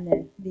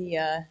 I'm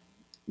the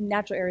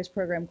Natural Areas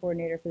Program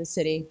Coordinator for the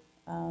city.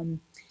 And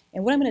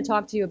what I'm going to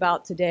talk to you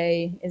about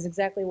today is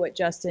exactly what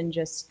Justin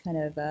just kind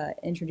of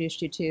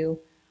introduced you to.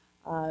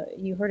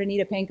 You heard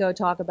Anita Panko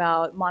talk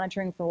about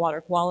monitoring for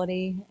water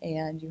quality,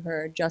 and you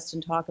heard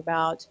Justin talk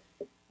about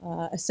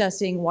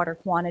assessing water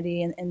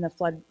quantity in the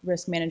flood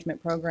risk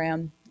management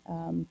program.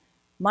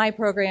 My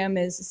program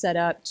is set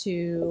up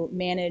to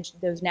manage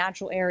those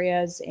natural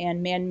areas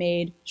and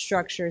man-made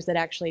structures that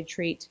actually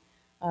treat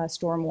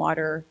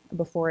stormwater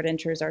before it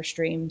enters our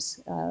streams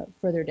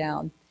further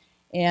down.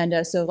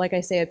 And so like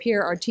I say up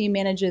here, our team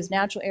manages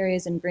natural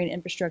areas and green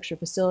infrastructure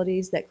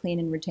facilities that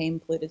clean and retain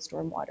polluted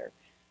stormwater.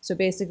 So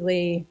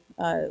basically,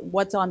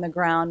 what's on the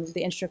ground,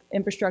 the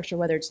infrastructure,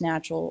 whether it's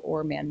natural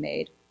or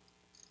man-made.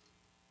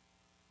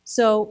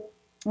 So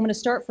I'm going to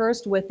start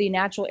first with the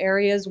natural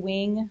areas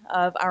wing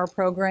of our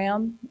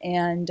program.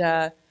 And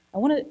I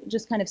want to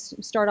just kind of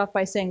start off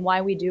by saying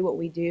why we do what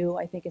we do.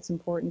 I think it's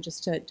important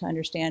just to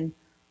understand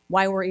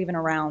why we're even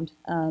around.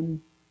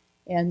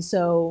 And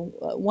so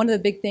one of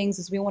the big things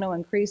is we want to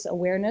increase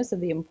awareness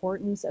of the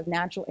importance of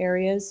natural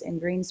areas and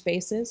green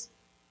spaces.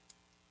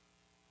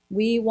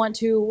 We want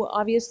to,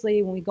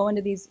 obviously, when we go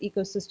into these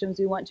ecosystems,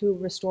 we want to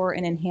restore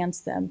and enhance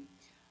them.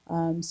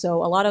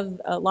 So a lot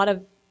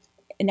of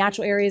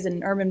natural areas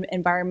and urban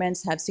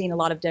environments have seen a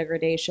lot of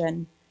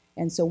degradation.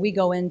 And so we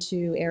go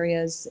into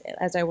areas,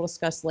 as I will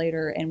discuss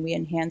later, and we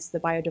enhance the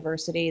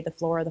biodiversity, the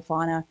flora, the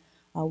fauna.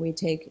 We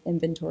take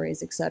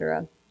inventories, et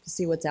cetera, to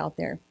see what's out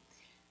there.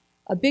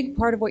 A big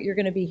part of what you're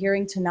going to be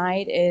hearing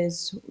tonight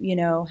is,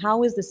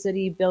 how is the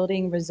city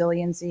building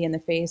resiliency in the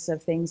face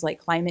of things like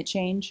climate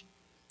change?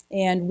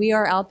 And we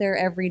are out there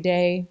every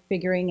day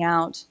figuring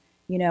out,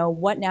 you know,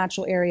 what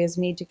natural areas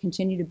need to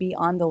continue to be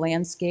on the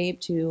landscape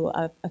to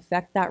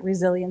affect that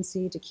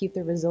resiliency, to keep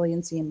the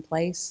resiliency in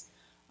place.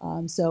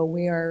 So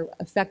we are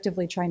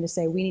effectively trying to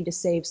say we need to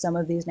save some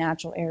of these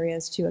natural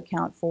areas to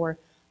account for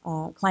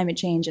climate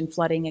change and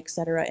flooding, et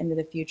cetera, into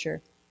the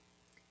future.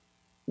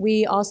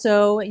 We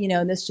also, you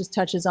know, and this just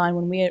touches on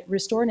when we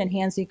restore and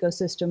enhance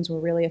ecosystems, we're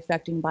really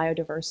affecting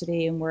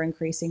biodiversity and we're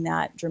increasing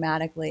that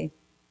dramatically.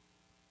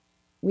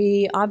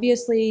 We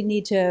obviously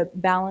need to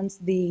balance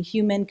the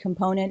human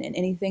component in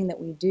anything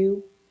that we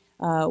do.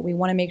 We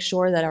want to make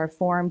sure that our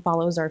form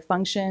follows our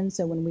function.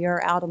 So when we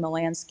are out on the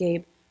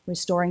landscape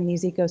restoring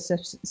these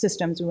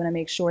ecosystems, we want to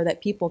make sure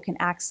that people can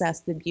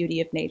access the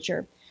beauty of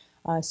nature.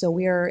 So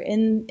we are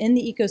in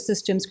the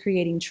ecosystems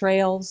creating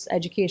trails,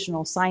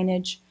 educational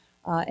signage,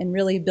 and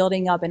really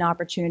building up an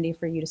opportunity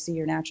for you to see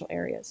your natural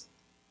areas.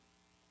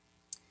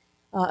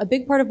 A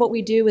big part of what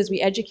we do is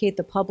we educate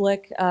the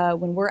public.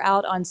 When we're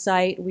out on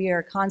site, we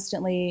are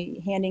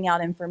constantly handing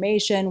out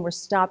information.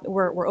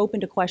 We're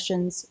open to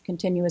questions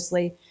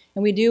continuously,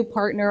 and we do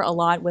partner a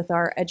lot with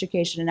our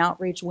education and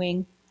outreach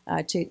wing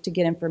to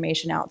get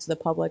information out to the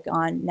public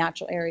on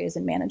natural areas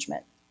and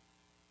management.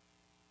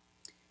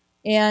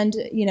 And,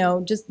 you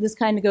know, just this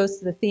kind of goes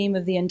to the theme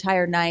of the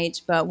entire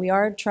night, but we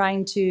are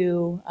trying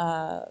to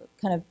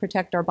kind of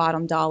protect our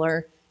bottom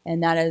dollar,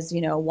 and that is,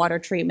 you know, water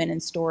treatment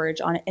and storage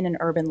in an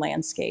urban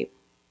landscape.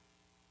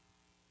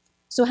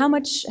 So how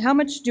much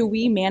do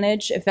we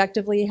manage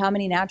effectively? How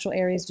many natural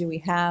areas do we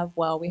have?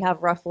 Well, we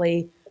have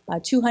roughly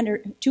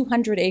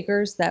 200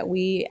 acres that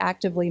we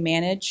actively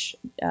manage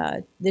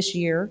this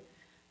year.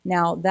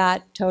 Now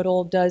that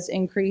total does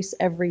increase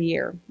every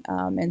year,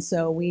 and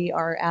so we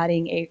are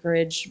adding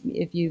acreage.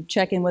 If you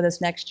check in with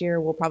us next year,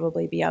 we'll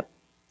probably be up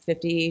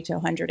 50 to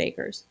 100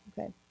 acres.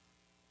 Okay.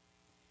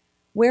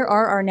 Where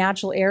are our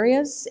natural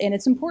areas? And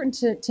it's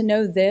important to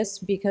know this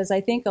because I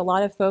think a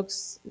lot of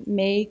folks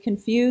may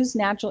confuse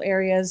natural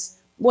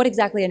areas, what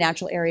exactly a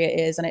natural area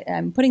is, and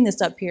I'm putting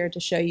this up here to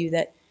show you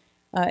that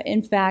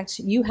in fact,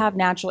 you have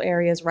natural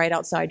areas right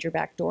outside your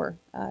back door.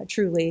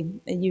 Truly,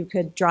 you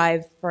could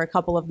drive for a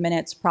couple of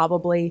minutes,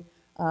 probably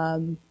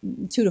 2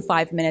 to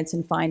 5 minutes,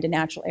 and find a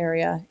natural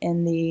area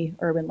in the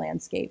urban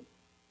landscape.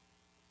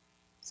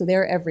 So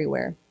they're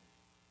everywhere.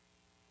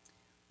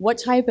 What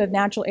type of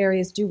natural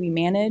areas do we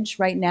manage?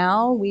 Right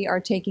now, we are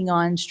taking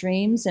on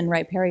streams and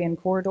riparian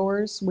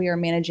corridors. We are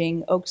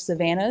managing oak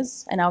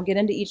savannas, and I'll get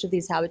into each of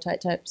these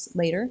habitat types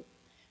later.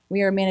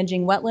 We are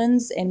managing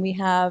wetlands, and we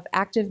have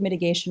active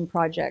mitigation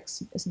projects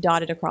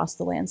dotted across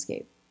the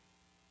landscape.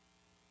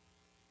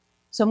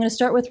 So I'm going to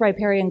start with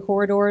riparian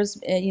corridors,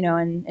 you know,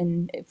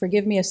 and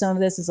forgive me if some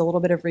of this is a little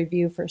bit of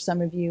review for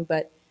some of you,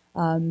 but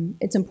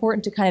it's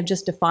important to kind of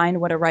just define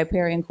what a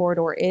riparian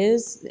corridor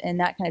is, and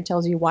that kind of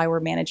tells you why we're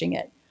managing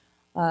it.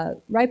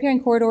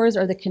 Riparian corridors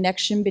are the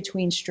connection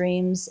between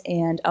streams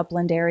and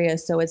upland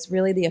areas, so it's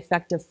really the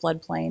effective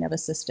floodplain of a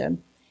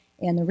system.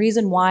 And the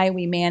reason why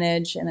we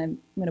manage, and I'm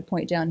going to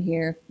point down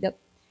here, yep,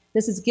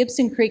 this is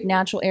Gibson Creek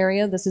Natural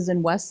Area. This is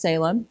in West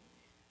Salem.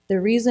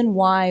 The reason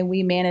why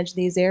we manage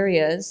these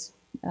areas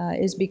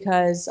is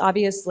because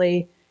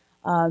obviously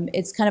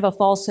it's kind of a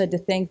falsehood to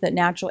think that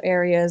natural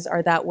areas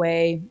are that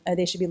way.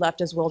 They should be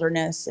left as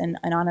wilderness. And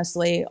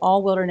honestly,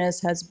 all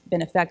wilderness has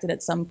been affected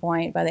at some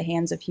point by the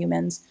hands of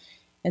humans.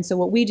 And so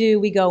what we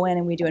do, we go in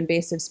and we do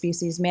invasive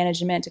species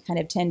management to kind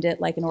of tend it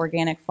like an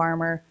organic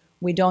farmer.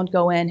 We don't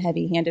go in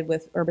heavy-handed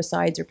with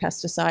herbicides or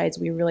pesticides.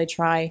 We really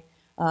try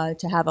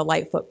to have a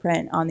light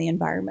footprint on the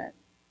environment.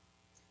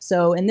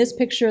 So in this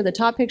picture, the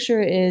top picture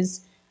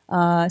is,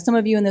 some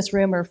of you in this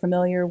room are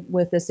familiar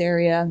with this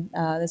area.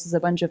 This is a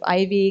bunch of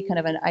ivy, kind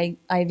of an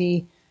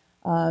ivy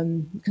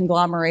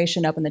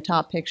conglomeration up in the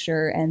top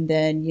picture, and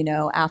then, you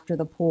know, after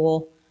the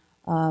pool,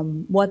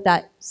 what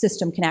that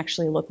system can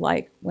actually look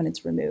like when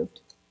it's removed.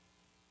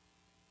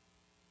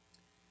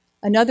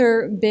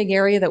 Another big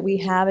area that we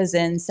have is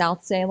in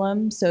South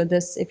Salem. So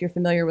this, if you're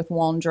familiar with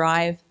Waln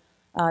Drive,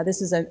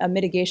 this is a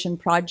mitigation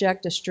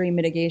project, a stream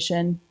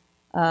mitigation.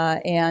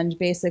 And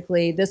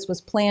basically this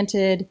was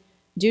planted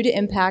due to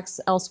impacts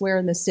elsewhere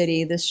in the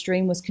city. This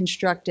stream was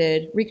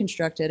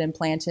reconstructed and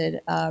planted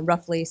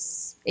roughly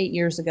 8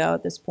 years ago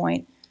at this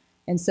point.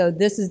 And so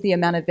this is the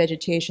amount of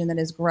vegetation that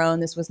has grown.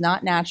 This was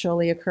not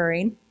naturally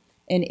occurring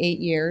in 8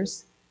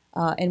 years.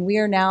 And we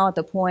are now at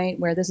the point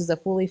where this is a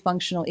fully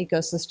functional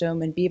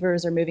ecosystem and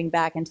beavers are moving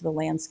back into the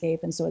landscape,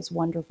 and so it's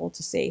wonderful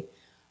to see.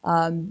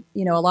 You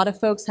know, a lot of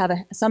folks have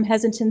some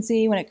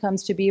hesitancy when it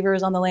comes to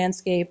beavers on the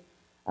landscape.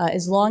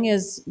 As long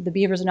as the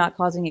beavers are not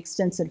causing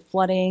extensive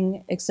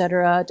flooding, et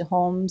cetera, to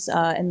homes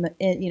in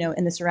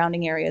the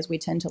surrounding areas, we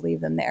tend to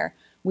leave them there.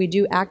 We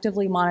do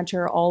actively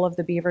monitor all of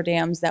the beaver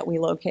dams that we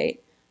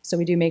locate, so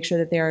we do make sure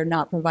that they are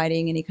not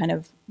providing any kind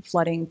of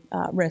flooding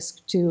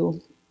risk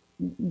to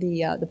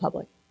the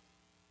public.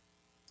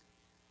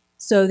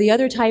 So the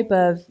other type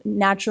of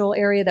natural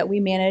area that we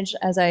manage,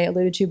 as I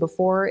alluded to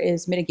before,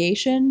 is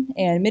mitigation.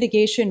 And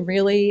mitigation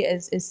really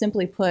is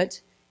simply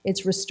put,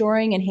 it's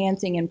restoring,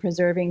 enhancing, and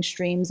preserving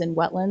streams and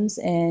wetlands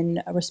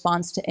in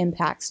response to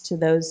impacts to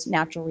those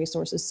natural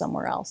resources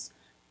somewhere else.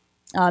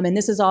 And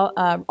this is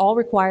all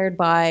required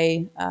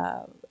by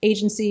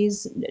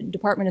agencies.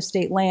 Department of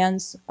State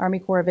Lands, Army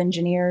Corps of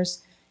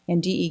Engineers,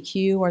 and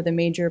DEQ are the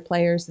major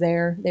players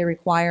there. They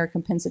require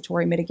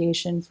compensatory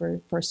mitigation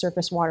for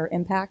surface water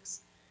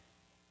impacts.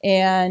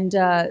 And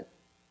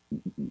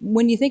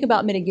when you think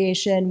about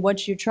mitigation,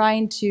 what you're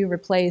trying to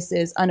replace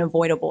is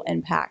unavoidable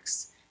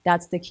impacts.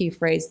 That's the key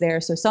phrase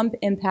there. So some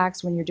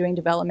impacts when you're doing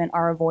development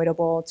are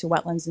avoidable to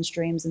wetlands and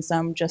streams, and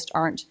some just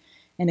aren't.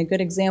 And a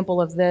good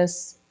example of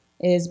this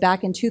is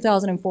back in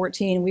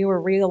 2014, we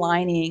were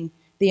realigning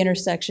the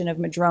intersection of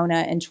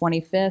Madrona and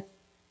 25th.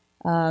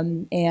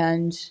 And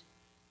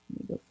let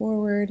me go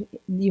forward.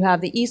 You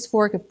have the East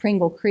Fork of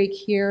Pringle Creek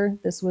here.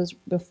 This was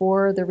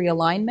before the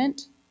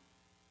realignment.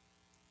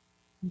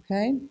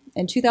 Okay.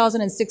 In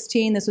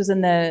 2016, this was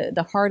in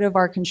the heart of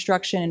our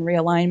construction and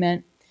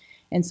realignment.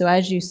 And so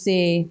as you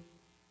see,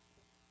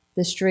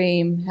 the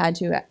stream had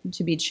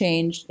to be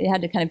changed. It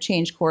had to kind of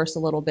change course a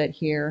little bit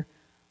here.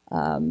 We're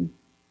going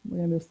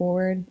to move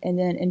forward. And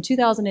then in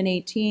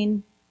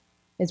 2018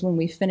 is when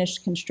we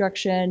finished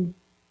construction.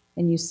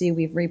 And you see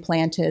we've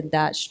replanted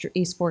that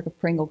East Fork of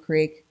Pringle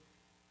Creek.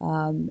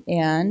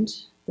 And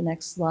the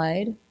next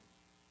slide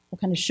will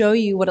kind of show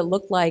you what it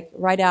looked like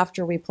right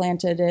after we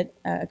planted it.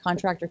 A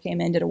contractor came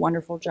in, did a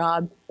wonderful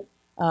job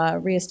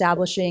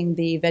reestablishing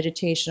the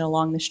vegetation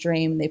along the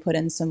stream. They put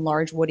in some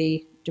large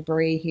woody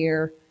debris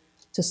here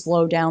to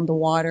slow down the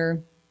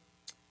water.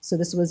 So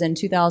this was in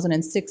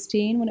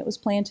 2016 when it was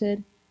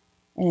planted.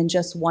 And in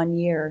just 1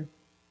 year,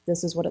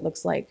 this is what it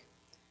looks like.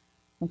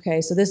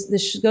 Okay, so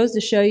this goes to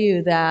show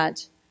you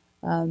that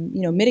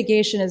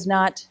mitigation is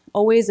not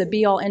always a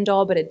be-all,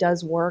 end-all, but it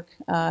does work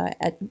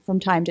from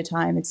time to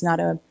time. It's not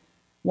a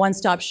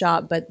one-stop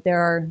shop, but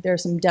there are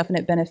some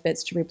definite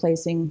benefits to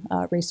replacing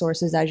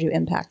resources as you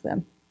impact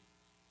them.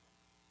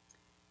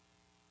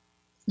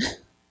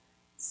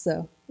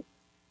 So,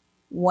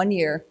 1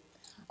 year.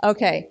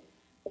 Okay,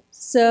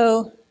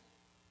 so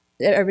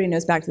everybody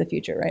knows Back to the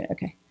Future, right?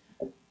 Okay.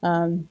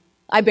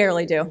 I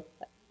barely do.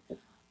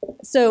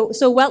 So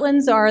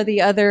wetlands are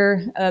the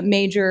other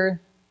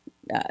major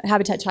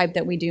habitat type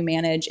that we do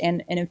manage,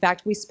 and in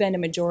fact, we spend a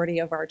majority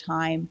of our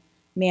time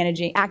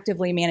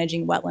actively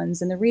managing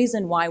wetlands. And the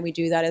reason why we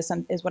do that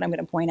is what I'm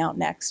going to point out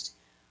next.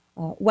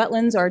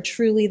 Wetlands are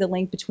truly the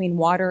link between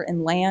water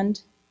and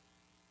land,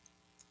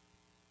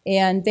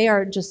 and they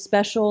are just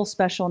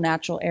special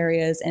natural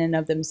areas in and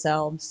of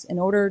themselves. In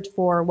order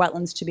for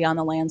wetlands to be on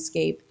the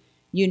landscape,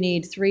 you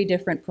need 3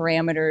 different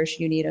parameters.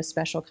 You need a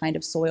special kind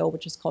of soil,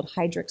 which is called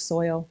hydric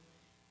soil.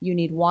 You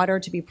need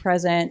water to be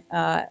present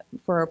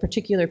for a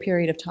particular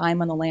period of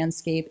time on the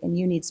landscape, and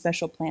you need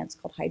special plants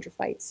called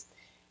hydrophytes.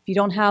 If you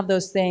don't have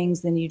those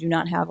things, then you do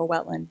not have a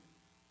wetland.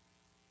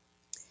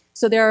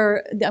 So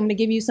I'm going to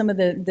give you some of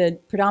the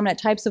predominant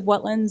types of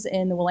wetlands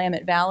in the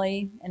Willamette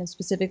Valley, and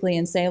specifically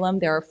in Salem.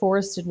 There are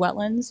forested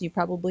wetlands. You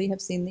probably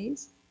have seen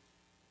these.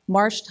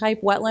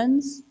 Marsh-type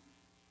wetlands,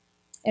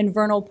 and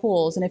vernal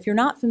pools. And if you're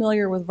not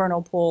familiar with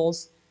vernal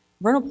pools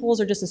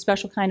are just a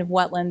special kind of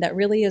wetland that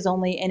really is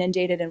only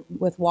inundated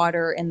with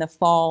water in the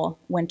fall,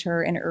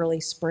 winter, and early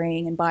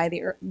spring. And by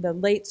the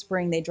late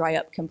spring, they dry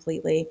up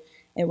completely.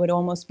 It would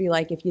almost be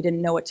like if you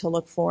didn't know what to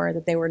look for,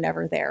 that they were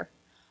never there.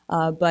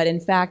 But in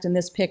fact, in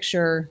this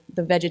picture,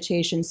 the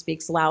vegetation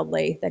speaks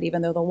loudly, that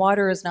even though the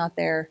water is not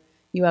there,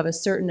 you have a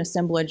certain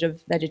assemblage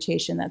of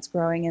vegetation that's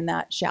growing in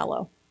that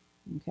shallow.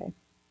 Okay.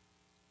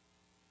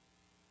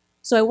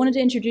 So I wanted to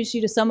introduce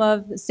you to some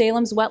of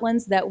Salem's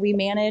wetlands that we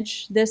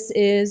manage. This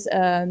is,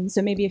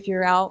 so maybe if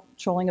you're out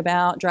trolling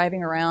about,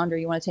 driving around, or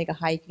you want to take a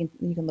hike,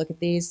 you can look at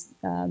these.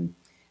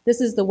 This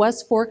is the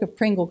West Fork of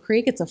Pringle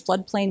Creek. It's a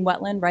floodplain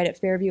wetland right at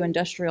Fairview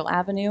Industrial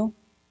Avenue.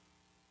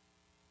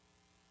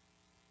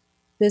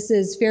 This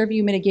is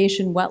Fairview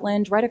Mitigation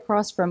Wetland right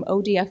across from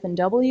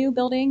ODF&W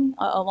building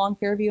along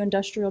Fairview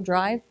Industrial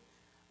Drive.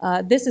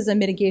 This is a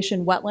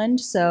mitigation wetland,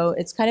 so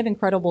it's kind of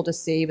incredible to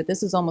see, but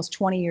this is almost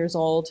 20 years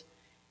old.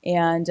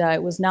 And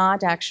it was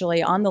not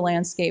actually on the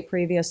landscape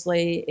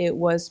previously. It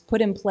was put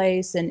in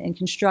place and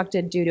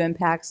constructed due to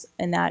impacts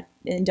in that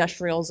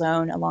industrial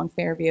zone along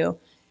Fairview.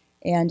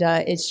 And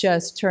it's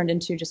just turned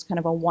into just kind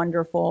of a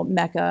wonderful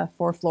mecca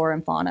for flora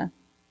and fauna.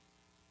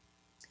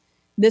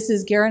 This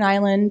is Guerin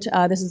Island.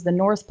 This is the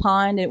North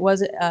Pond. It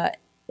was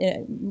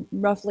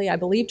roughly, I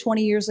believe,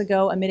 20 years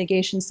ago, a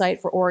mitigation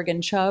site for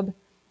Oregon chub.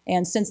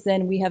 And since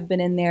then, we have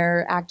been in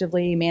there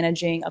actively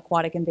managing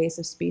aquatic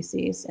invasive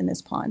species in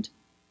this pond.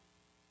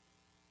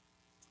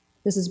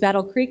 This is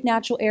Battle Creek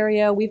Natural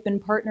Area. We've been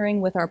partnering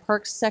with our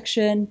parks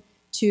section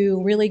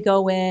to really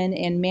go in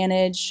and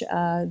manage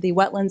the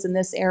wetlands in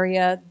this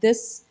area.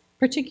 This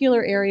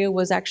particular area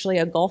was actually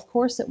a golf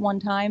course at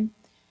one time,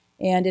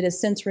 and it has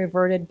since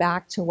reverted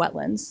back to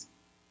wetlands.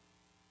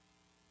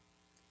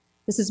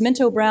 This is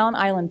Minto Brown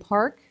Island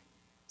Park.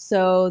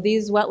 So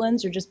these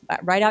wetlands are just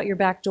right out your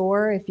back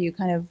door. If you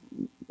kind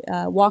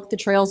of walk the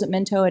trails at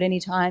Minto at any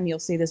time, you'll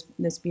see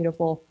this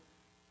beautiful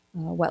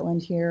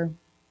wetland here.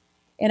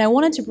 And I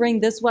wanted to bring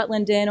this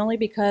wetland in only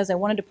because I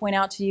wanted to point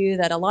out to you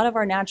that a lot of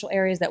our natural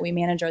areas that we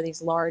manage are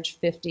these large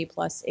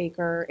 50-plus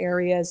acre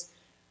areas,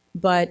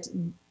 but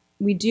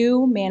we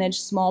do manage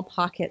small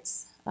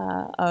pockets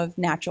of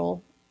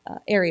natural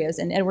areas.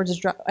 And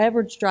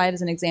Edwards Drive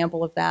is an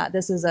example of that.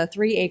 This is a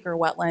 3-acre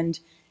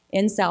wetland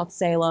in South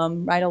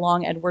Salem, right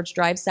along Edwards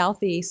Drive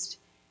Southeast,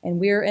 and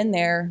we're in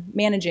there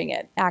managing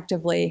it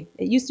actively.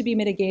 It used to be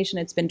mitigation.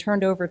 It's been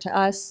turned over to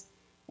us,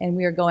 and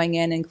we are going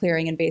in and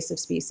clearing invasive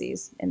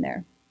species in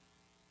there.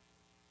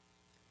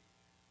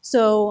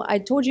 So I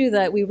told you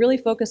that we really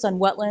focus on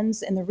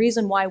wetlands, and the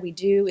reason why we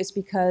do is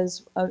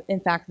because, in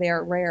fact, they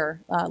are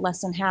rare.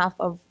 Less than half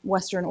of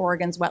Western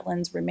Oregon's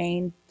wetlands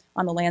remain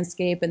on the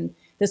landscape, and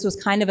this was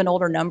kind of an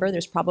older number.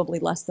 There's probably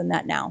less than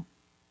that now.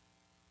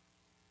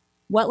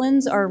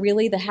 Wetlands are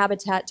really the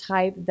habitat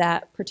type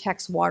that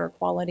protects water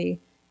quality.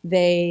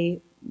 They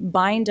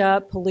bind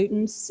up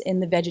pollutants in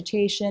the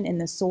vegetation, in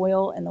the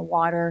soil, in the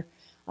water.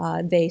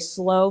 They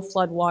slow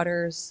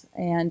floodwaters,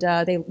 and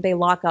they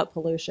lock up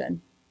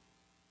pollution.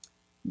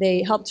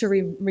 They help to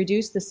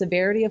reduce the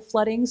severity of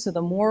flooding, so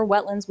the more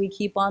wetlands we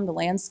keep on the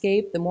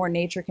landscape, the more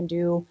nature can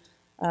do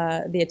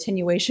the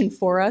attenuation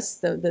for us,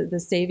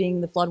 the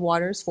saving the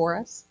floodwaters for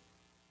us.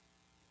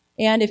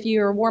 And if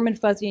you're warm and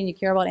fuzzy and you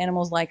care about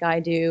animals like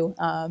I do,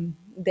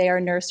 they are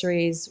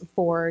nurseries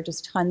for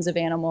just tons of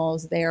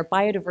animals. They are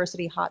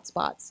biodiversity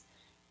hotspots.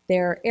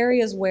 They're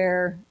areas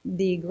where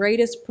the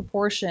greatest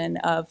proportion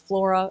of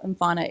flora and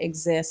fauna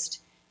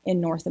exist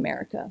in North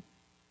America.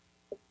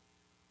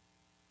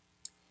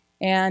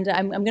 And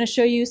I'm going to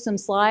show you some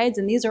slides,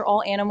 and these are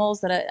all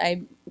animals that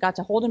I got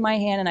to hold in my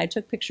hand and I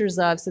took pictures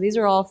of. So these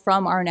are all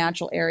from our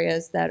natural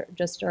areas that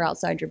just are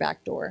outside your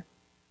back door.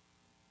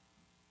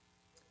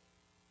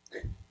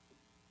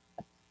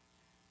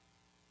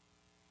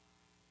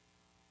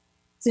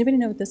 Does anybody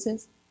know what this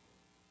is?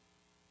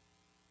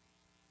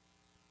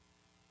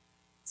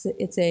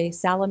 It's a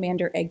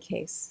salamander egg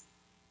case,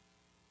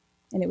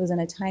 and it was in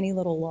a tiny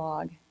little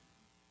log.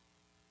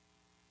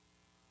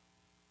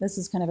 This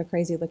is kind of a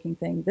crazy looking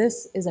thing.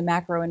 This is a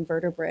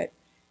macroinvertebrate,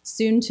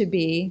 soon to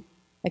be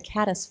a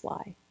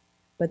caddisfly.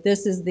 But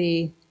this is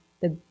the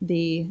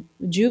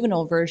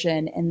juvenile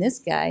version, and this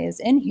guy is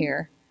in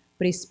here,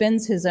 but he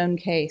spins his own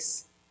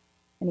case,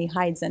 and he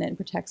hides in it and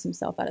protects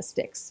himself out of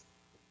sticks.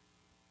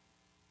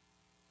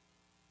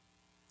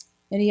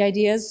 Any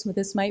ideas what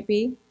this might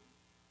be?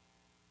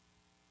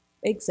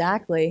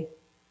 Exactly.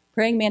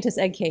 Praying mantis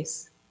egg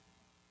case.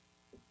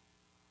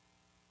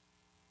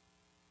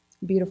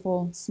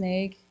 Beautiful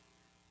snake.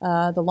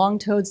 The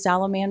long-toed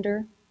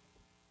salamander.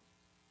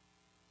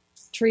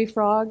 Tree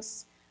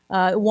frogs.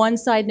 One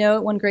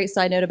great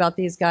side note about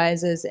these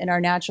guys is in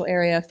our natural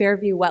area,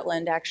 Fairview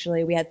Wetland,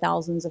 actually, we had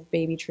thousands of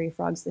baby tree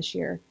frogs this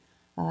year,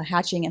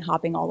 hatching and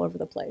hopping all over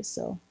the place.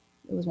 So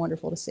it was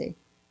wonderful to see.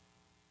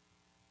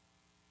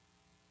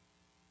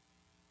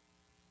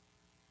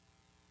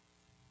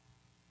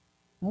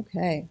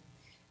 Okay,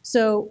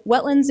 so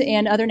wetlands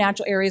and other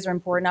natural areas are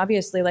important,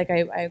 obviously, like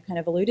I kind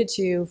of alluded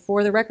to,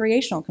 for the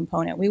recreational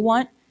component. We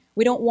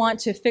don't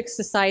want to fix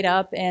the site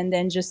up and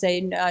then just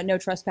say, no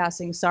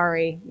trespassing,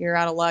 sorry, you're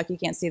out of luck, you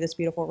can't see this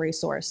beautiful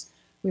resource.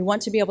 We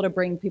want to be able to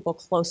bring people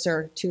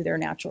closer to their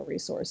natural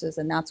resources,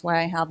 and that's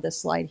why I have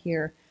this slide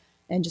here.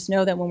 And just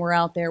know that when we're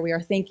out there, we are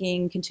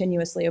thinking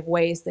continuously of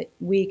ways that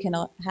we can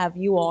have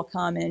you all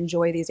come and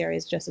enjoy these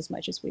areas just as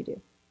much as we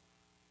do.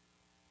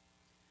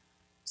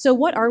 So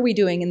what are we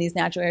doing in these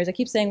natural areas? I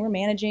keep saying we're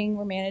managing.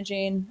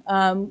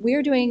 We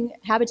are doing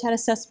habitat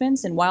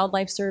assessments and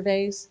wildlife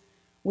surveys.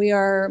 We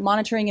are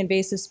monitoring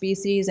invasive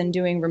species and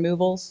doing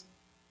removals.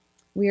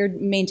 We are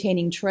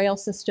maintaining trail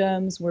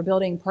systems. We're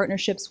building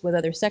partnerships with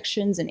other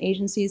sections and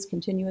agencies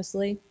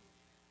continuously.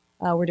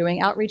 We're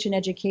doing outreach and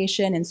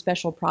education and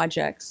special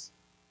projects.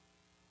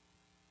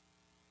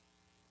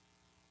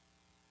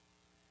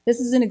 This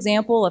is an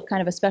example of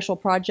kind of a special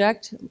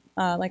project.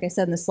 Like I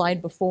said in the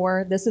slide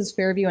before, this is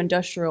Fairview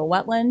Industrial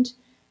Wetland.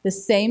 The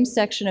same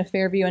section of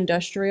Fairview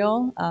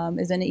Industrial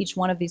is in each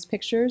one of these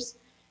pictures.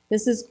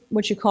 This is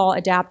what you call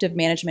adaptive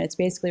management. It's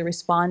basically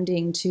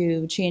responding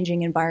to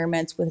changing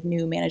environments with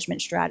new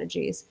management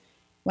strategies.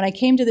 When I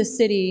came to the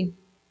city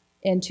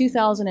in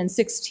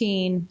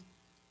 2016,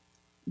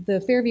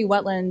 the Fairview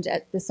Wetland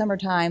at the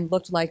summertime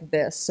looked like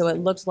this. So it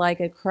looked like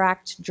a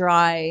cracked,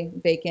 dry,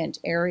 vacant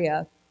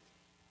area.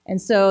 And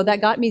so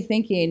that got me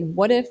thinking,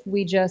 what if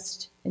we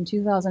just, in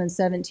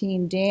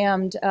 2017,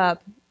 dammed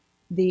up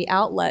the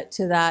outlet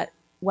to that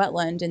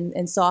wetland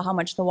and saw how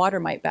much the water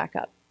might back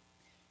up?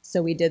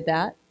 So we did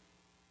that.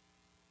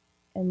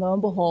 And lo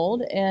and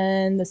behold,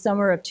 in the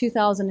summer of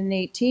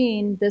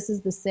 2018, this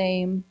is the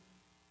same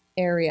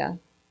area.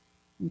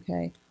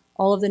 Okay,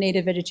 all of the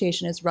native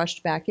vegetation is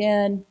rushed back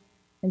in.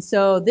 And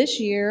so this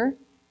year,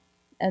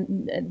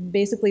 and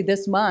basically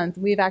this month,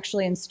 we've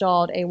actually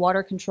installed a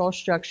water control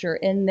structure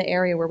in the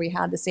area where we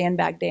had the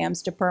sandbag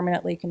dams to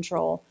permanently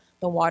control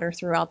the water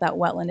throughout that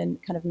wetland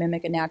and kind of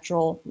mimic a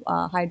natural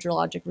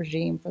hydrologic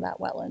regime for that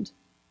wetland.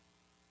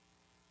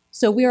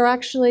 So we are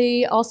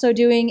actually also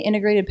doing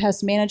integrated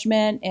pest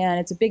management, and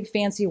it's a big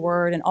fancy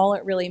word, and all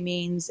it really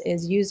means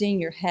is using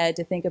your head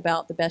to think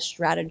about the best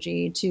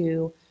strategy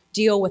to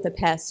deal with a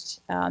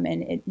pest, and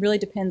it really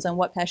depends on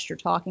what pest you're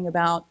talking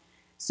about.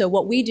 So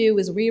what we do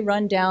is we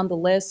run down the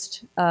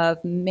list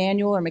of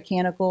manual or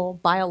mechanical,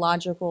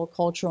 biological,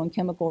 cultural, and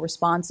chemical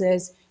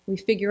responses. We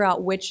figure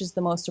out which is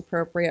the most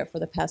appropriate for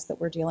the pest that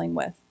we're dealing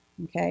with,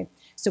 okay?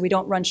 So we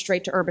don't run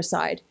straight to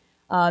herbicide.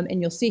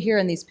 And you'll see here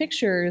in these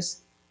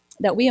pictures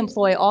that we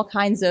employ all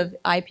kinds of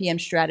IPM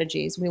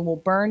strategies. We will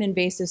burn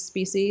invasive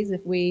species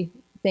if we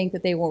think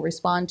that they will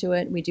respond to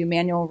it. We do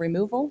manual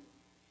removal.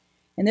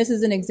 And this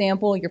is an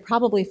example, you're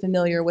probably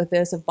familiar with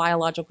this, of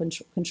biological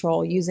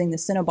control using the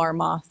cinnabar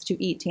moth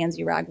to eat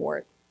tansy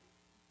ragwort.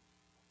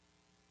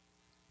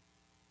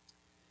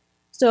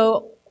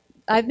 So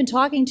I've been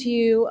talking to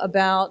you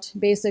about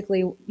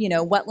basically,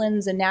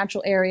 wetlands and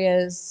natural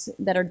areas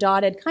that are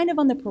dotted kind of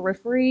on the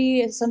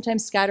periphery,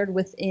 sometimes scattered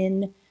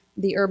within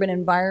the urban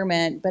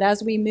environment. But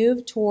as we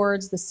move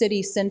towards the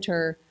city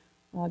center,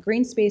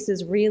 green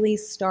spaces really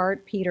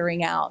start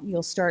petering out.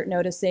 You'll start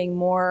noticing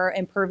more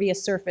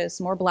impervious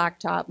surface, more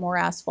blacktop, more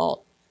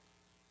asphalt.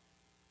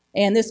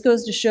 And this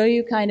goes to show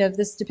you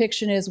this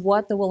depiction is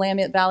what the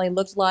Willamette Valley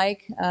looked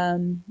like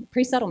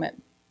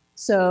pre-settlement.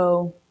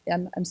 So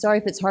I'm sorry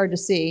if it's hard to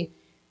see,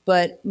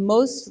 but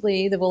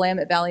mostly the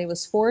Willamette Valley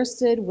was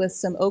forested with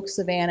some oak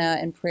savanna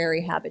and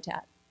prairie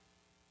habitat.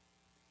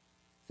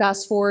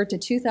 Fast forward to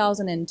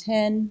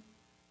 2010,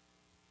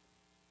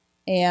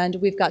 and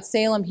we've got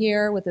Salem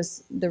here with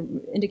this,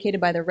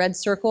 indicated by the red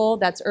circle.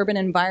 That's urban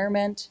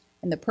environment,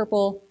 and the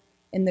purple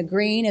and the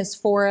green is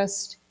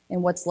forest,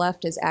 and what's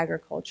left is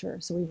agriculture.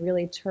 So we've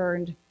really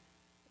turned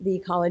the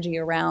ecology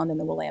around in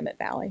the Willamette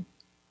Valley.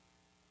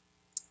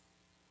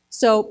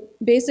 So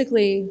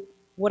basically,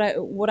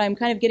 what I'm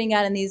kind of getting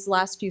at in these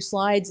last few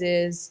slides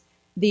is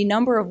the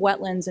number of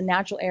wetlands and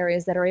natural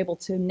areas that are able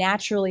to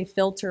naturally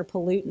filter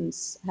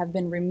pollutants have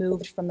been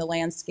removed from the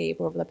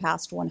landscape over the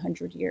past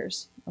 100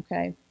 years.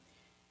 Okay,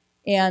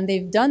 and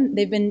they've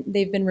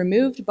been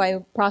removed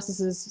by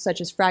processes such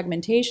as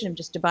fragmentation, of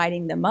just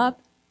dividing them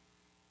up.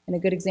 And a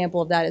good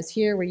example of that is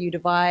here, where you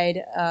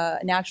divide a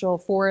natural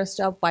forest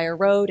up by a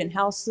road and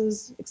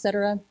houses,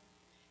 etc.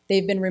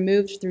 They've been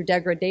removed through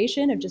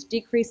degradation, of just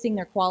decreasing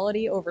their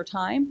quality over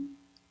time.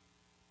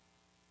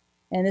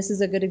 And this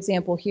is a good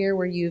example here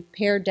where you've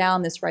pared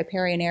down this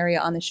riparian area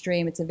on the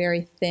stream. It's a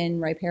very thin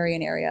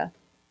riparian area.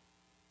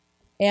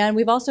 And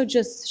we've also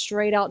just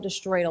straight out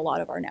destroyed a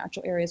lot of our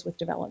natural areas with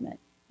development,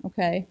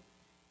 okay?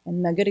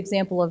 And a good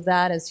example of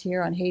that is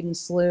here on Hayden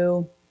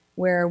Slough,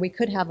 where we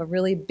could have a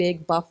really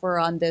big buffer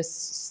on this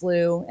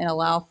slough and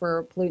allow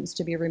for pollutants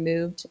to be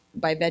removed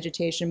by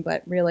vegetation,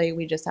 but really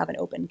we just have an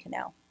open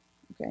canal,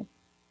 okay?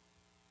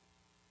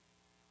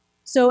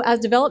 So as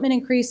development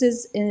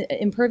increases in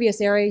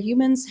impervious area,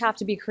 humans have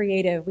to be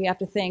creative. We have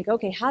to think,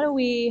 okay, how do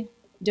we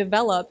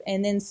develop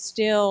and then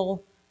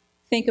still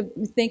think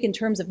in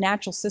terms of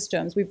natural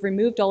systems? We've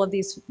removed all of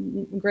these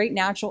great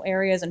natural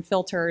areas and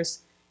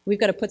filters. We've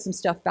got to put some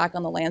stuff back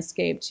on the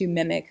landscape to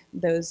mimic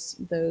those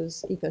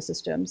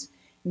ecosystems.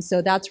 And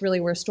so that's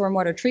really where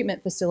stormwater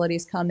treatment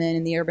facilities come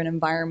in the urban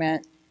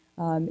environment,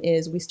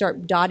 is we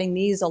start dotting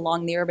these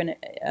along the urban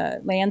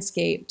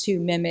landscape to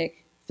mimic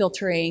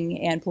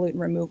filtering and pollutant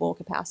removal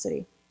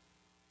capacity.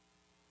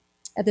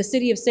 At the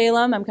City of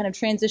Salem, I'm kind of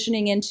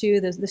transitioning into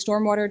the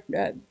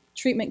stormwater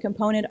treatment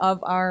component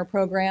of our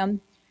program.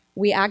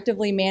 We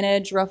actively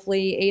manage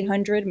roughly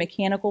 800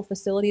 mechanical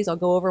facilities. I'll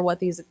go over what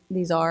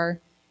these are.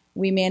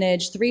 We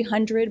manage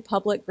 300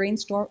 public green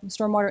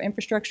stormwater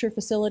infrastructure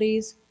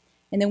facilities,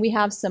 and then we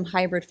have some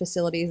hybrid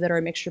facilities that are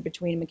a mixture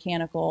between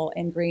mechanical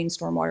and green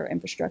stormwater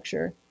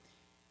infrastructure.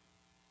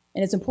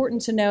 And it's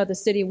important to know, the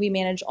city, we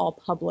manage all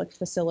public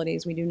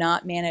facilities. We do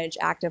not manage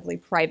actively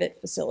private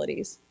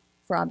facilities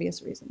for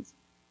obvious reasons.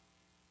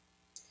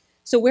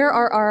 So where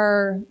are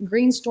our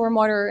green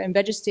stormwater and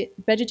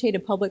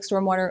vegetative public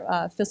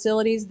stormwater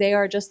facilities? They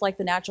are just like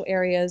the natural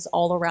areas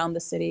all around the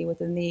city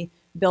within the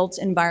built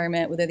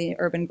environment, within the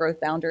urban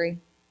growth boundary.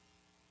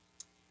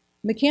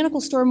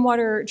 Mechanical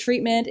stormwater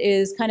treatment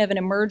is kind of an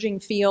emerging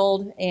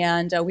field,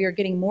 and we are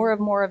getting more and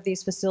more of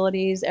these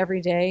facilities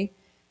every day.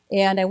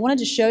 And I wanted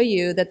to show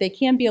you that they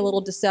can be a little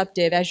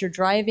deceptive as you're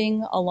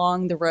driving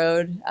along the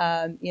road,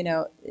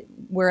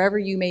 wherever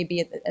you may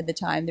be at the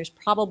time. There's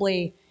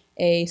probably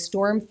a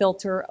storm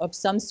filter of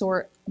some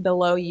sort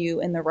below you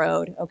in the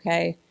road,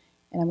 okay?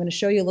 And I'm going to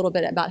show you a little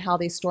bit about how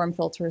these storm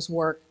filters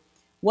work.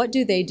 What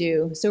do they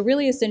do? So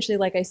really, essentially,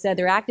 like I said,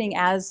 they're acting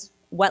as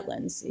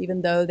wetlands,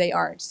 even though they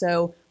aren't.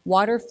 So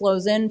water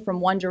flows in from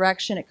one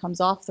direction, it comes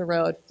off the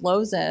road,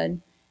 flows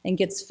in, and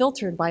gets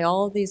filtered by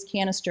all of these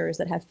canisters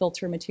that have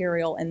filter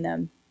material in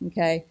them,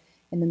 okay?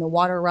 And then the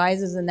water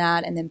rises in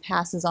that and then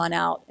passes on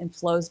out and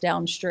flows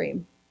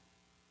downstream.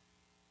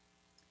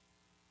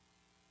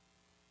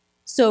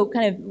 So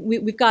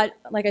we've got,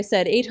 like I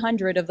said,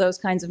 800 of those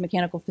kinds of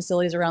mechanical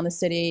facilities around the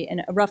city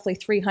and roughly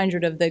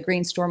 300 of the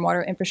green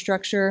stormwater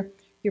infrastructure.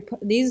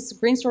 These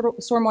green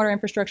stormwater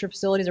infrastructure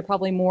facilities are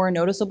probably more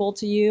noticeable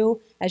to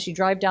you as you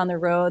drive down the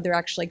road. They're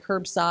actually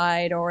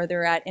curbside or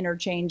they're at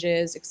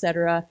interchanges, et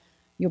cetera.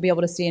 You'll be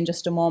able to see in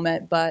just a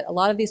moment. But a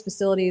lot of these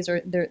facilities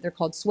they're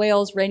called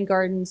swales, rain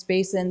gardens,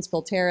 basins,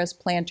 filteras,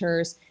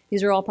 planters.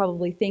 These are all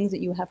probably things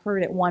that you have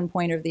heard at one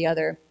point or the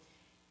other.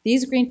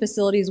 These green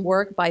facilities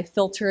work by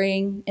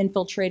filtering,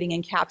 infiltrating,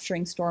 and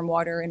capturing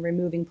stormwater and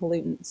removing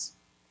pollutants.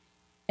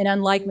 And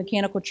unlike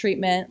mechanical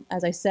treatment,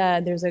 as I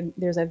said, there's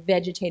a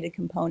vegetated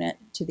component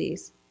to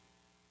these.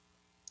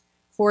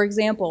 For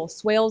example,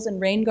 swales and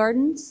rain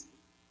gardens.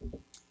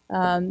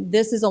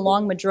 This is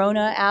along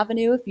Madrona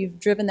Avenue, if you've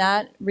driven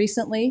that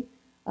recently.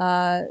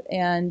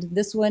 And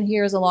this one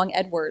here is along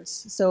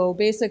Edwards. So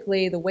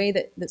basically, the way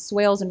that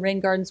swales and rain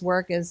gardens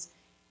work is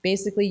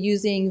basically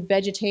using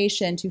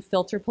vegetation to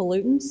filter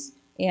pollutants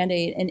and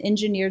an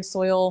engineered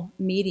soil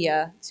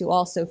media to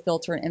also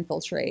filter and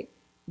infiltrate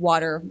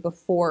water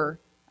before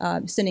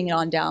sending it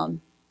on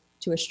down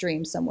to a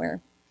stream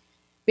somewhere.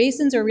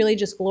 Basins are really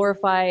just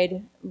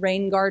glorified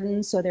rain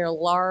gardens, so they're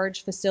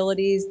large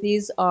facilities.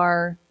 This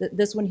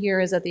one here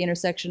is at the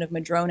intersection of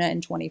Madrona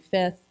and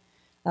 25th.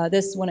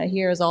 This one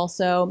here is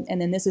also, and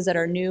then this is at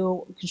our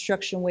new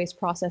construction waste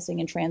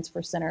processing and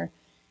transfer center.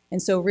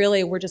 And so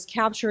really we're just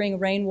capturing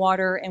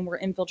rainwater and we're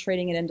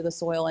infiltrating it into the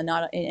soil and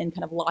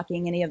kind of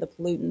locking any of the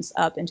pollutants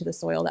up into the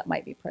soil that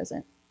might be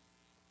present.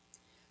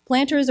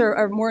 Planters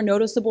are more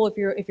noticeable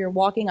if you're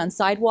walking on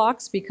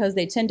sidewalks because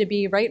they tend to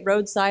be right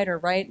roadside or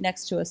right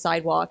next to a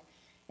sidewalk.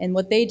 And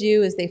what they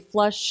do is they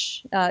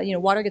flush,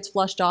 water gets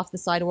flushed off the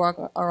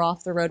sidewalk or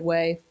off the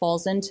roadway,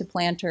 falls into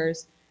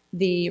planters.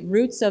 The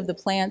roots of the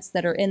plants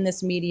that are in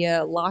this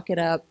media lock it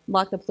up,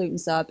 lock the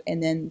pollutants up,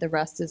 and then the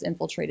rest is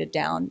infiltrated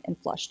down and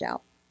flushed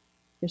out.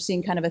 You're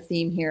seeing kind of a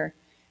theme here.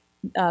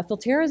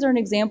 Filteras are an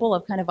example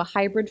of kind of a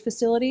hybrid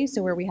facility,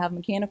 so where we have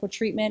mechanical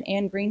treatment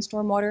and green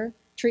stormwater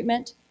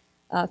treatment.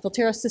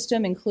 Filtera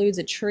system includes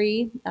a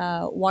tree.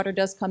 Water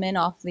does come in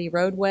off the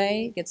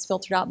roadway, gets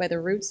filtered out by the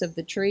roots of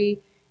the tree,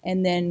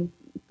 and then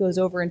goes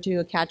over into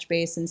a catch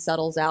basin,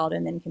 settles out,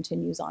 and then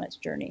continues on its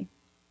journey.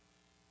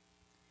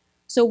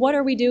 So what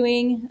are we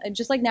doing?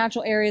 Just like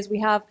natural areas, we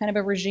have kind of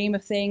a regime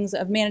of things,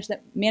 of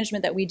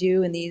management that we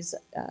do in these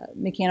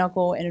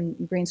mechanical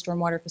and green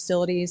stormwater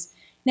facilities.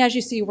 And as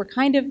you see,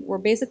 we're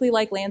basically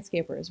like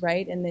landscapers,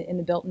 right, in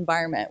the built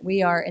environment.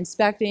 We are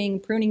inspecting,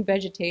 pruning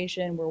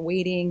vegetation, we're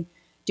weeding,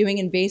 doing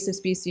invasive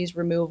species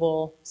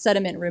removal,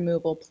 sediment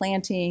removal,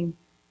 planting,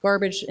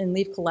 garbage and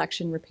leaf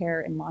collection,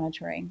 repair, and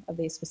monitoring of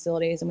these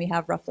facilities, and we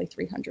have roughly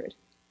 300.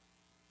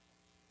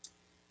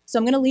 So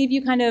I'm going to leave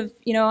you kind of,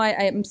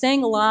 I'm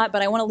saying a lot,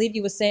 but I want to leave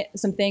you with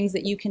some things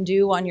that you can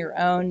do on your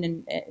own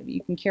and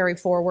you can carry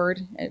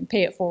forward, and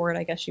pay it forward,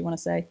 I guess you want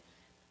to say.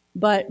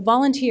 But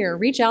volunteer,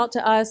 reach out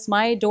to us.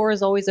 My door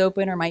is always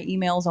open or my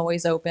email is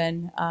always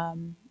open.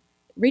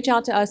 Reach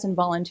out to us and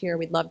volunteer.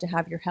 We'd love to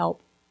have your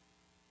help.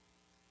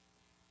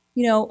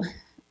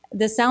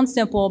 This sounds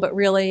simple, but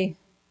really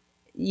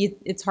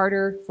it's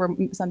harder for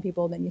some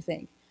people than you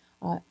think.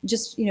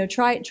 Just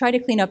try to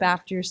clean up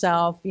after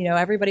yourself.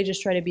 Everybody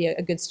just try to be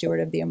a good steward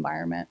of the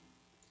environment.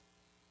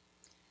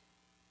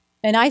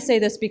 And I say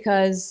this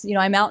because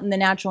I'm out in the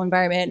natural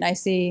environment and I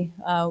see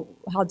how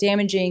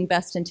damaging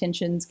best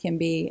intentions can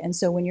be. And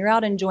so when you're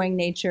out enjoying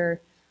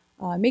nature,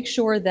 make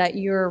sure that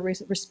you're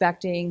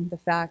respecting the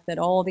fact that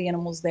all the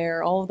animals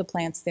there, all of the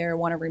plants there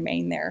want to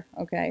remain there.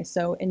 Okay,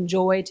 so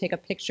enjoy, take a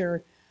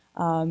picture,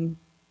 and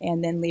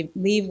then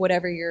leave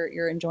whatever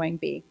you're enjoying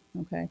be.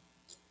 Okay.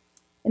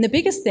 And the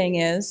biggest thing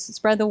is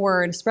spread the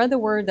word. Spread the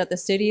word that the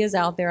city is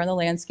out there on the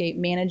landscape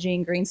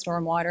managing green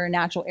stormwater and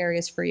natural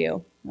areas for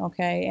you.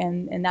 Okay,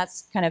 and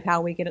that's kind of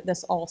how we get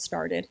this all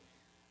started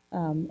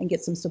and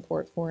get some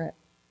support for it.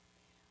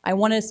 I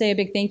want to say a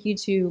big thank you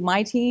to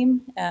my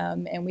team,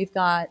 and we've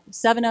got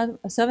seven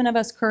of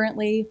us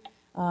currently,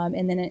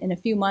 and then in a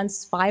few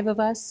months, 5 of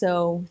us.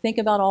 So think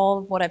about all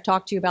of what I've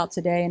talked to you about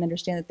today and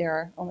understand that there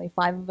are only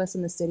 5 of us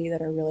in the city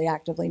that are really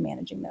actively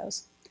managing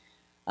those.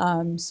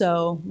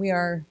 So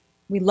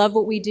we love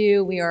what we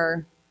do. We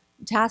are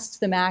tasked to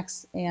the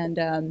max,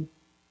 and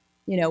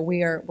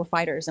we're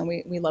fighters, and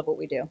we love what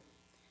we do.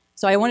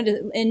 So I wanted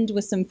to end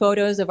with some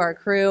photos of our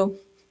crew.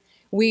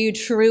 We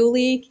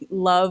truly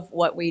love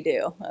what we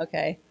do.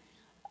 Okay,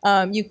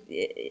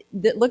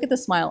 look at the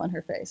smile on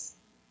her face.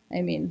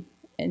 I mean,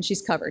 and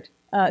she's covered.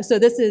 So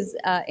this is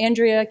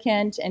Andrea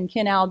Kent and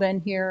Ken Albin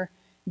here.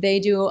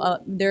 They do.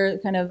 They're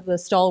kind of the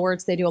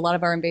stalwarts. They do a lot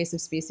of our invasive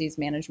species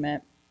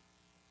management.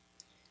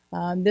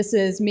 This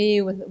is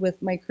me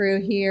with my crew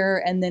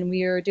here, and then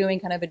we are doing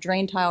kind of a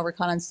drain tile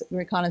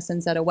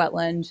reconnaissance at a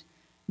wetland.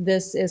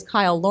 This is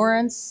Kyle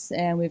Lawrence,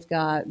 and we've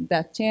got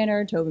Beth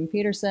Tanner, Tobin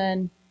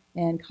Peterson,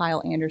 and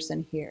Kyle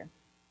Anderson here.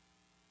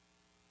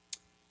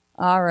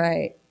 All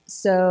right,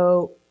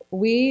 so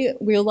we're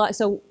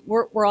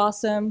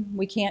awesome.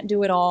 We can't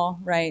do it all,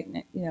 right?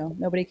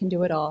 Nobody can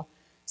do it all.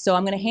 So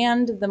I'm going to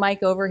hand the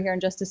mic over here in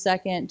just a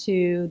second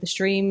to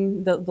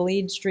the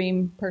lead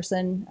stream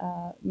person,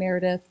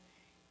 Meredith.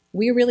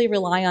 we really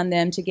rely on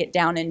them to get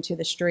down into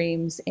the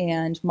streams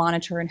and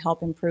monitor and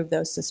help improve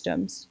those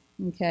systems,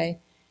 okay?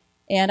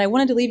 And I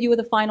wanted to leave you with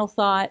a final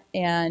thought,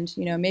 and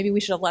maybe we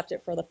should have left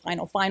it for the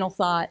final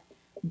thought,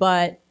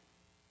 but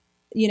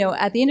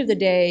at the end of the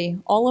day,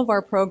 all of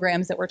our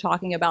programs that we're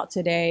talking about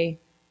today,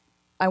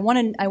 I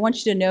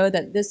want you to know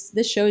that this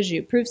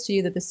proves to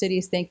you that the city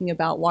is thinking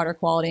about water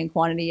quality and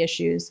quantity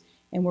issues,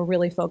 and we're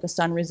really focused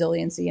on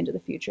resiliency into the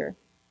future,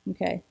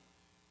 okay?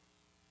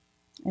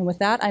 And with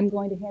that, I'm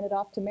going to hand it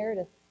off to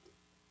Meredith.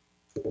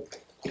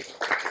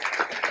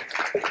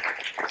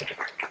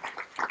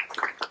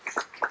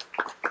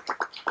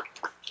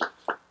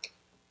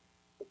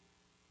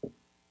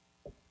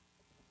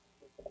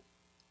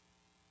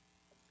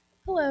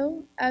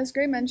 Hello, as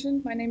Gray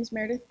mentioned, my name is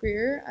Meredith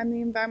Greer. I'm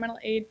the environmental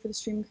aide for the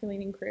stream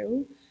cleaning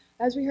crew.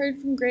 As we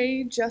heard from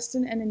Gray,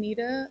 Justin, and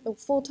Anita, the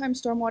full-time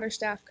stormwater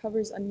staff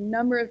covers a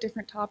number of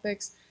different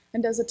topics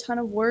and does a ton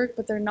of work,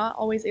 but they're not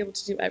always able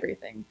to do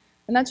everything.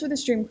 And that's where the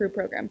Stream Crew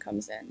program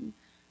comes in.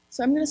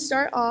 So I'm going to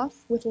start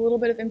off with a little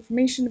bit of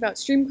information about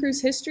Stream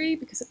Crew's history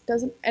because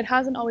it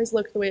hasn't always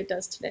looked the way it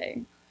does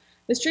today.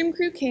 The Stream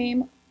Crew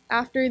came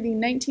after the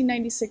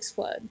 1996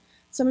 flood.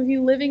 Some of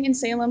you living in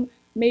Salem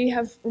may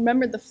have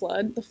remembered the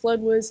flood. The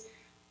flood was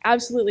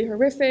absolutely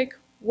horrific,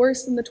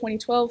 worse than the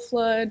 2012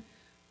 flood.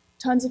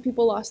 Tons of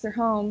people lost their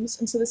homes.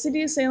 And so the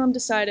city of Salem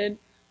decided,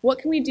 what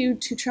can we do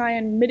to try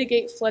and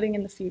mitigate flooding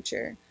in the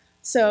future?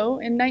 So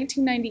in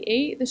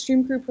 1998, the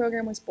Stream Crew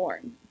program was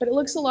born, but it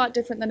looks a lot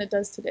different than it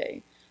does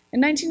today.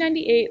 In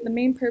 1998, the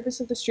main purpose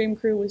of the Stream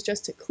Crew was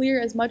just to clear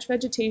as much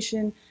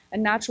vegetation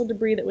and natural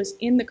debris that was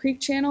in the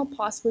creek channel,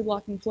 possibly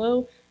blocking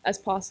flow, as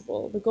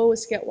possible. The goal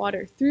was to get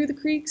water through the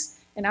creeks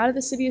and out of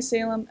the city of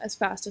Salem as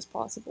fast as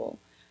possible.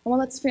 And while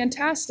that's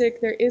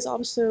fantastic, there is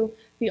also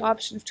the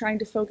option of trying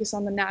to focus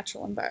on the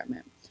natural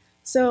environment.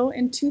 So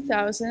in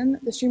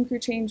 2000, the Stream Crew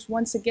changed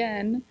once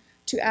again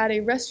to add a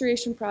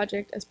restoration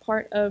project as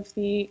part of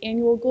the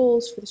annual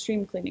goals for the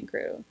stream cleaning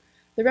crew.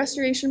 The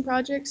restoration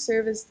projects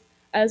serve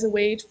as a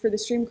way for the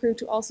Stream Crew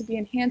to also be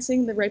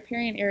enhancing the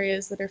riparian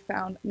areas that are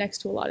found next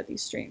to a lot of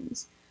these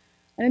streams.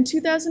 And in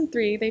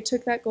 2003, they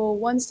took that goal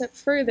one step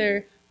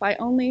further by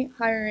only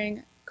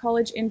hiring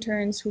college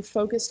interns who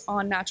focused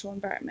on natural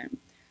environment.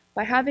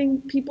 By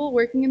having people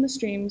working in the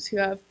streams who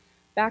have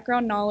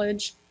background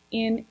knowledge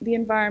in the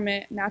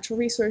environment, natural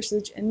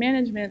resources, and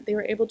management, they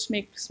were able to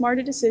make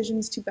smarter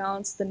decisions to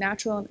balance the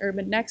natural and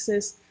urban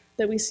nexus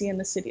that we see in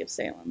the city of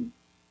Salem.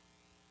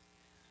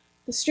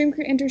 The Stream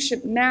Crew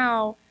internship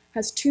now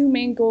has two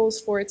main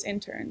goals for its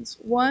interns.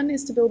 One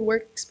is to build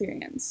work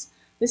experience.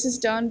 This is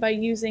done by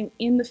using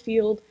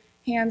in-the-field,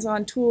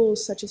 hands-on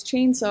tools such as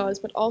chainsaws,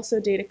 but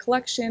also data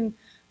collection.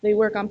 They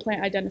work on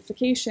plant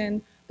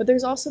identification, but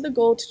there's also the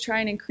goal to try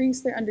and increase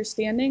their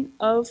understanding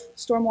of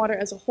stormwater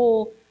as a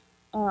whole.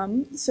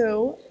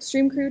 So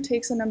Stream Crew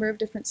takes a number of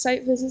different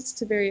site visits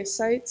to various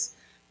sites.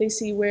 They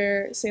see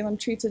where Salem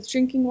treats its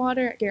drinking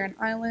water at Guerin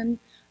Island.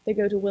 They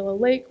go to Willow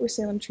Lake, where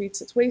Salem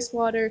treats its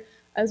wastewater,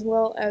 as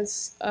well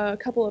as a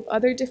couple of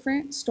other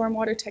different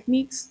stormwater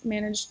techniques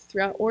managed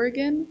throughout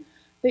Oregon.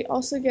 They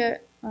also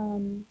get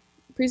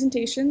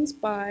presentations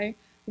by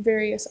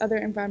various other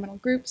environmental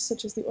groups,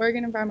 such as the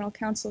Oregon Environmental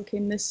Council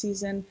came this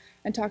season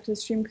and talked to the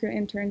Stream Crew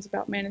interns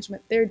about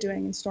management they're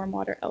doing in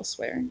stormwater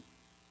elsewhere.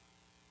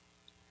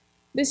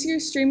 This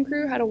year's Stream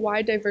Crew had a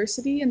wide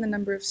diversity in the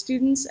number of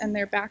students and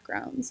their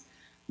backgrounds.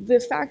 The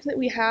fact that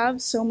we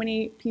have so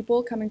many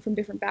people coming from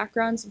different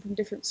backgrounds and from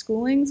different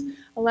schoolings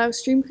allows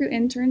Stream Crew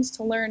interns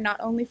to learn not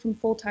only from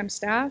full-time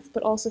staff,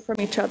 but also from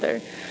each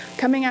other.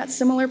 Coming at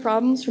similar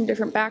problems from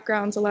different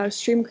backgrounds allows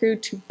Stream Crew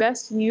to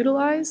best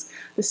utilize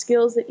the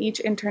skills that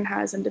each intern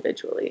has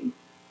individually.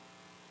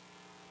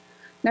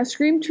 Now,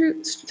 Stream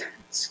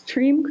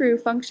Crew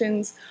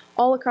functions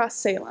all across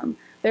Salem.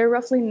 There are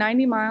roughly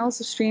 90 miles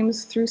of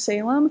streams through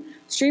Salem.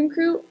 Stream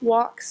Crew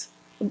walks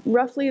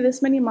roughly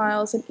this many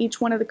miles in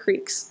each one of the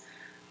creeks.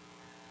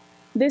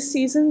 This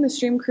season, the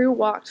Stream Crew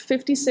walked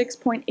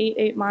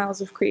 56.88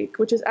 miles of creek,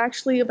 which is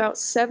actually about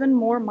 7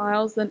 more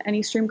miles than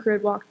any Stream Crew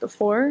had walked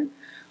before.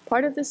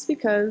 Part of this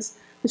because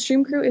the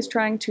Stream Crew is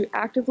trying to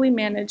actively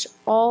manage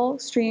all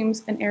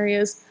streams and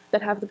areas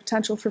that have the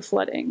potential for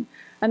flooding,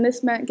 and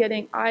this meant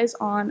getting eyes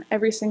on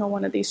every single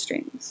one of these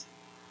streams.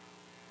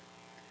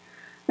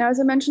 Now, as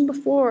I mentioned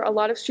before, a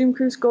lot of Stream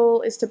Crew's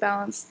goal is to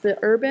balance the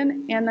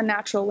urban and the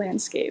natural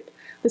landscape.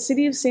 The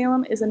city of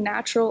Salem is a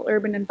natural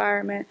urban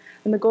environment,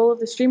 and the goal of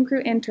the Stream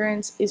Crew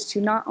interns is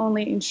to not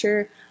only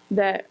ensure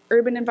that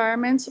urban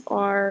environments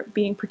are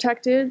being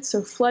protected,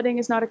 so flooding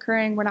is not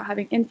occurring, we're not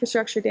having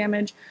infrastructure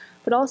damage,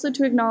 but also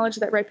to acknowledge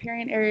that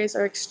riparian areas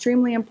are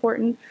extremely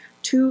important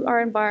to our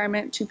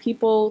environment, to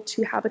people,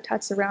 to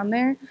habitats around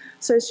there.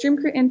 So as Stream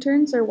Crew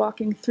interns are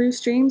walking through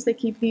streams, they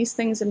keep these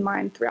things in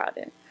mind throughout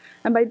it.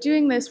 And by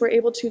doing this, we're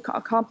able to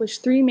accomplish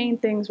 3 main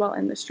things while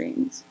in the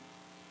streams.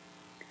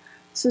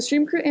 So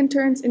Stream Crew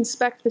interns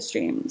inspect the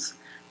streams.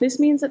 This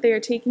means that they are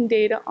taking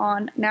data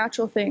on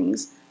natural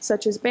things,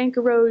 such as bank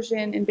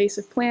erosion,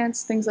 invasive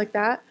plants, things like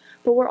that.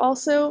 But we're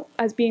also,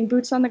 as being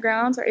boots on the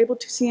ground, are able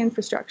to see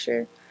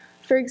infrastructure.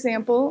 For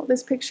example,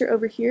 this picture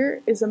over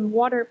here is a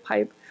water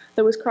pipe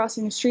that was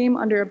crossing a stream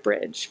under a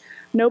bridge.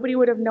 Nobody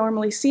would have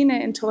normally seen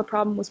it until the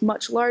problem was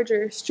much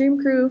larger.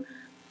 Stream crew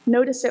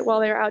noticed it while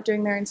they were out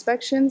doing their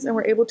inspections and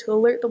were able to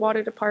alert the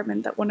water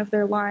department that one of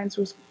their lines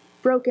was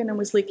broken and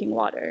was leaking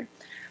water.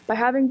 By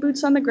having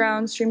boots on the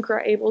ground, stream crew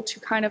are able to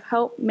kind of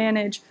help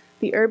manage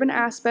the urban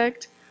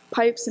aspect,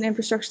 pipes and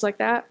infrastructures like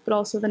that, but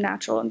also the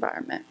natural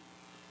environment.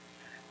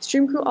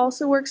 Stream crew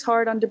also works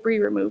hard on debris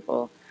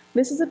removal.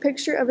 This is a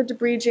picture of a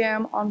debris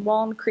jam on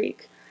Wallen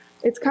Creek.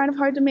 It's kind of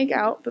hard to make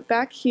out, but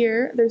back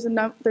here there's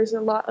a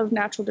lot of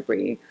natural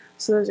debris.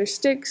 So those are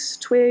sticks,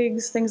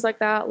 twigs, things like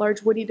that,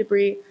 large woody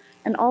debris,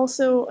 and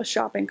also a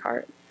shopping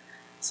cart.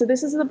 So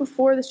this is the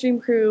before the stream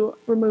crew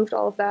removed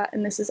all of that,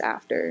 and this is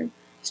after.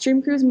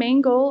 Stream crew's main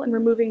goal in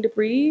removing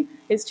debris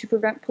is to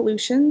prevent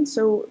pollution,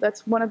 so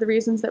that's one of the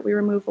reasons that we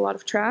remove a lot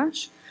of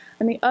trash.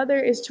 And the other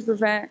is to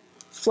prevent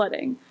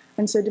flooding.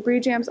 And so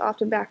debris jams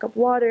often back up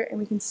water, and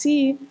we can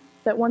see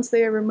that once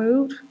they are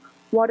removed,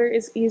 water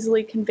is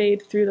easily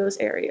conveyed through those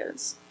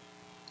areas.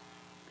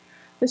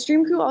 The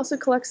stream crew also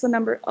collects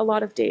a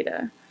lot of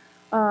data.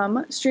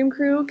 Stream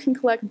crew can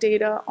collect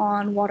data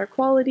on water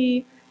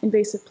quality,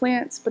 invasive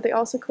plants, but they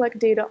also collect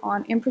data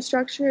on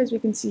infrastructure. As we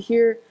can see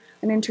here,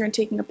 an intern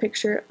taking a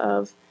picture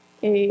of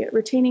a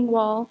retaining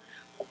wall.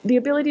 The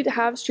ability to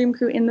have stream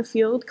crew in the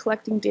field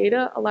collecting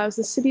data allows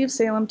the City of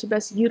Salem to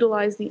best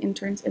utilize the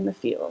interns in the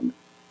field.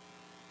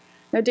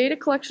 Now, data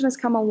collection has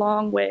come a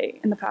long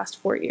way in the past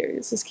 4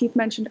 years. As Keith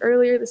mentioned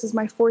earlier, this is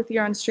my 4th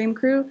year on stream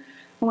crew,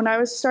 and when I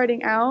was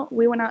starting out,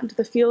 we went out into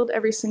the field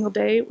every single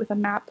day with a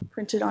map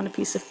printed on a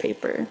piece of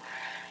paper.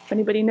 If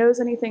anybody knows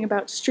anything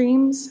about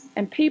streams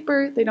and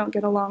paper, they don't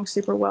get along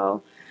super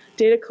well.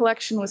 Data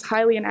collection was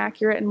highly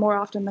inaccurate, and more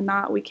often than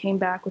not, we came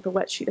back with a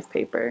wet sheet of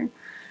paper.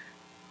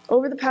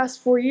 Over the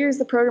past 4 years,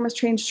 the program has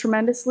changed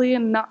tremendously,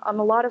 and a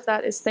lot of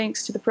that is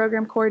thanks to the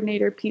program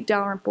coordinator, Pete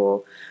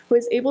Dalrymple, who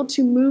is able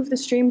to move the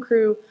stream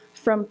crew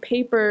from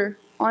paper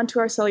onto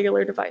our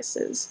cellular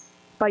devices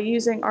by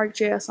using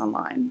ArcGIS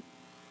Online.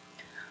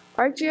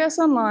 ArcGIS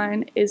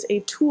Online is a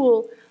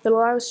tool that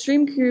allows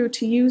stream crew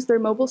to use their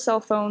mobile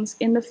cell phones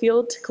in the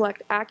field to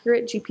collect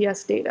accurate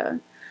GPS data.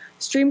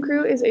 Stream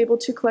crew is able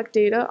to collect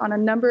data on a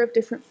number of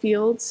different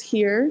fields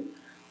here,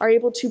 are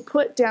able to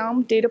put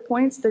down data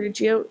points that are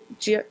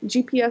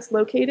GPS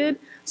located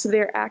so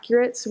they're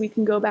accurate so we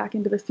can go back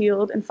into the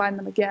field and find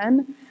them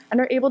again, and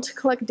are able to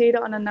collect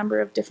data on a number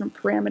of different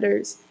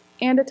parameters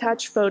and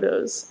attach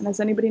photos. And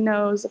as anybody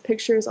knows, a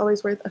picture is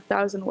always worth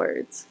 1,000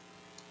 words.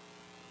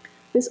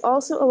 This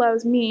also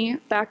allows me,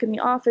 back in the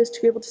office,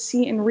 to be able to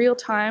see in real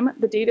time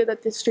the data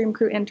that the stream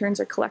crew interns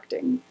are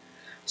collecting.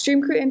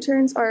 Stream crew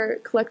interns are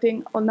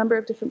collecting a number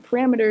of different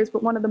parameters,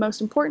 but one of the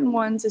most important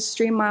ones is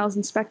stream miles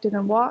inspected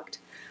and walked,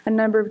 a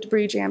number of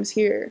debris jams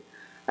here.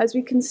 As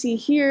we can see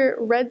here,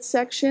 red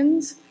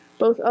sections,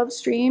 both of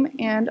stream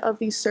and of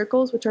these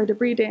circles, which are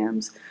debris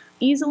dams,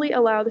 easily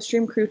allow the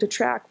stream crew to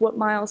track what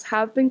miles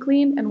have been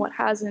cleaned and what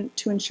hasn't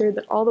to ensure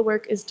that all the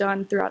work is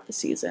done throughout the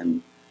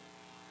season.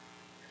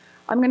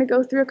 I'm going to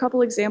go through a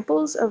couple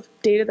examples of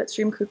data that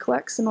stream crew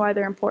collects and why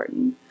they're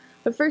important.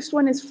 The first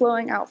one is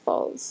flowing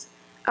outfalls.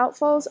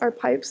 Outfalls are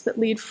pipes that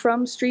lead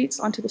from streets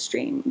onto the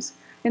streams.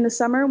 In the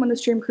summer, when the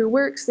stream crew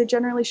works, they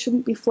generally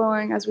shouldn't be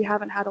flowing as we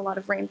haven't had a lot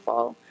of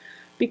rainfall.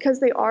 Because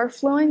they are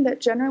flowing,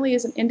 that generally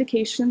is an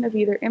indication of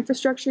either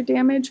infrastructure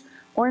damage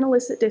or an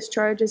illicit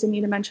discharge, as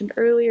Anita mentioned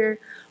earlier,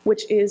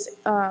 which is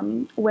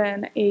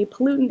when a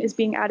pollutant is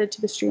being added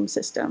to the stream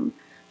system.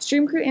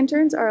 Stream crew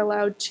interns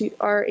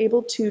are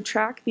able to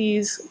track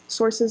these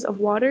sources of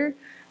water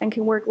and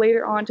can work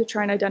later on to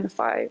try and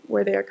identify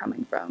where they are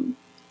coming from.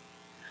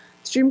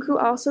 Stream crew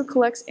also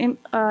collects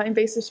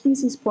invasive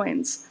species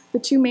points. The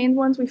two main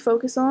ones we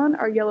focus on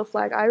are yellow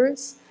flag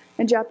iris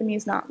and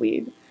Japanese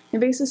knotweed.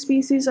 Invasive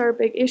species are a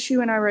big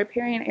issue in our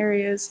riparian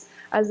areas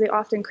as they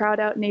often crowd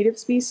out native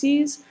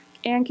species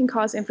and can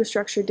cause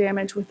infrastructure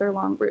damage with their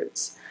long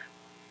roots.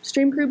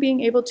 Stream crew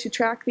being able to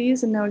track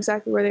these and know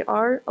exactly where they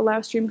are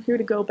allows stream crew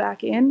to go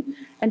back in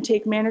and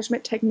take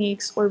management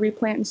techniques or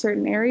replant in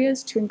certain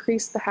areas to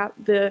increase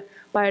the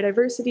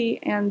biodiversity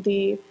and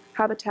the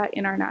habitat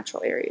in our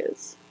natural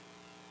areas.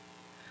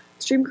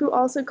 Stream crew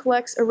also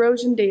collects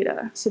erosion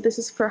data, so this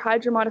is for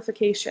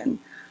hydromodification.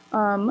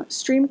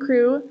 Stream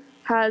crew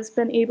has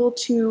been able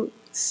to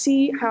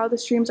see how the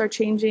streams are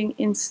changing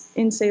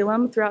in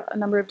Salem throughout a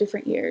number of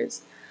different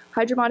years.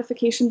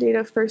 Hydromodification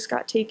data first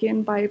got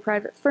taken by a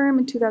private firm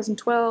in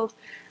 2012,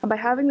 and by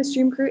having the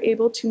stream crew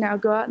able to now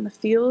go out in the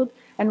field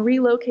and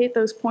relocate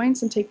those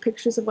points and take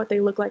pictures of what they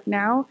look like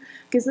now,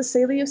 gives the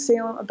City of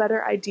Salem a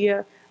better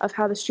idea of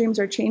how the streams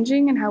are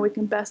changing and how we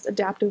can best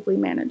adaptively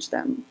manage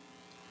them.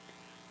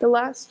 The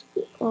last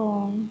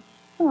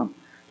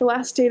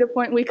data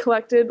point we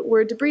collected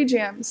were debris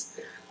jams.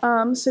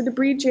 So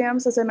debris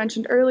jams, as I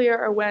mentioned earlier,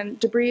 are when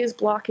debris is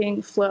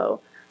blocking flow.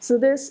 So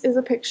this is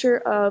a picture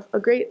of a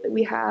grate that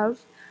we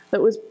have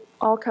that was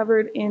all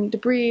covered in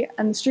debris,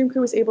 and the stream crew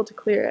was able to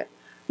clear it.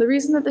 The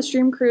reason that the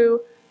stream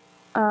crew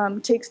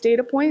takes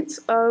data points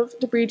of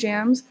debris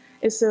jams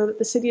is so that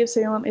the City of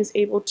Salem is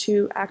able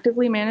to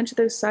actively manage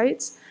those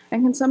sites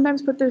and can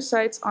sometimes put those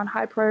sites on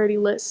high priority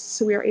lists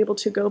so we are able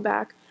to go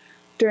back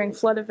during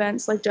flood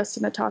events like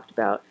Justin had talked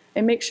about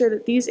and make sure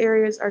that these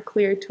areas are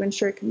cleared to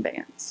ensure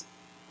conveyance.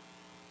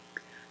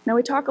 Now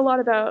we talk a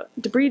lot about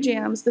debris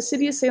jams. The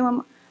City of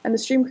Salem and the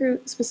stream crew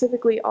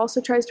specifically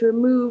also tries to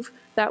remove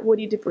that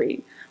woody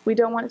debris. We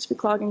don't want it to be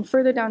clogging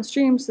further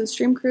downstream, so the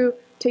stream crew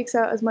takes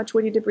out as much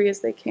woody debris as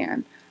they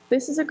can.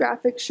 This is a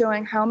graphic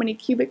showing how many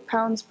cubic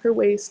pounds per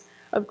waste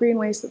of green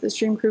waste that the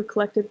stream crew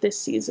collected this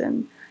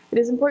season. It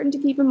is important to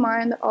keep in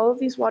mind that all of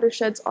these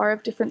watersheds are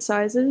of different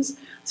sizes,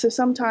 so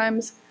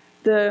sometimes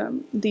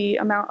the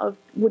amount of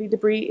woody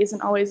debris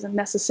isn't always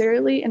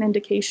necessarily an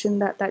indication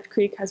that that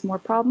creek has more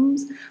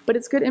problems, but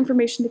it's good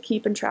information to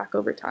keep and track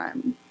over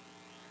time.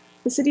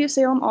 The City of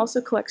Salem also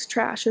collects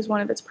trash as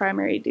one of its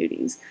primary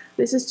duties.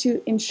 This is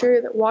to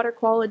ensure that water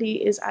quality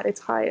is at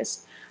its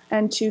highest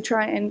and to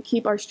try and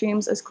keep our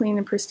streams as clean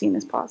and pristine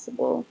as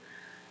possible.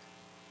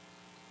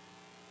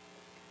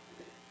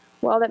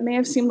 While that may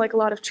have seemed like a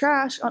lot of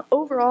trash,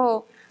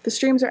 overall, the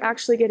streams are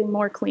actually getting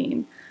more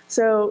clean.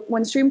 So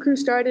when Stream Crew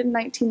started in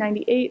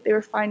 1998, they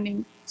were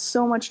finding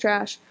so much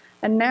trash,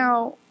 and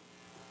now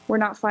we're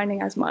not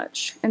finding as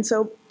much. And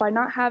so by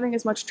not having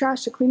as much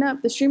trash to clean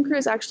up, the Stream Crew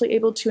is actually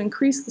able to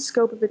increase the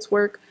scope of its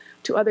work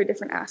to other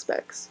different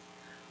aspects.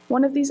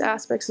 One of these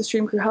aspects the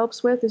Stream Crew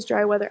helps with is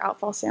dry weather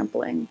outfall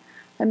sampling.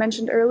 I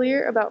mentioned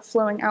earlier about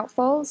flowing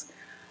outfalls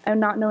and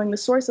not knowing the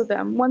source of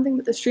them. One thing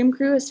that the Stream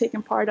Crew has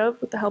taken part of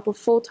with the help of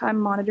full-time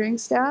monitoring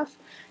staff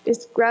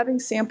is grabbing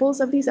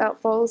samples of these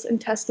outfalls and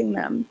testing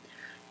them.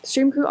 The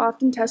Stream Crew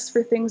often tests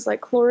for things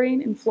like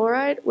chlorine and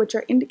fluoride, which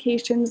are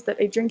indications that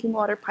a drinking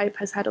water pipe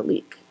has had a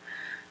leak.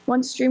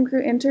 Once Stream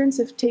Crew interns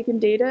have taken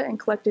data and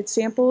collected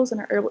samples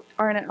and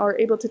are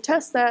able to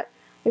test that,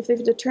 if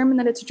they've determined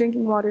that it's a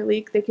drinking water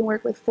leak, they can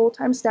work with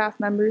full-time staff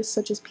members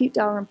such as Pete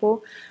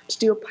Dalrymple to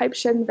do a pipe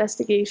shed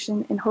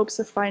investigation in hopes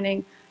of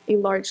finding a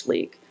large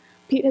leak.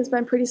 Pete has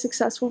been pretty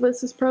successful with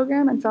this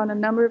program and found a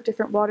number of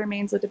different water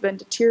mains that have been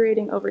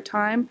deteriorating over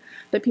time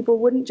that people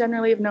wouldn't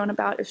generally have known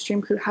about if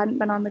Stream Crew hadn't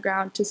been on the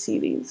ground to see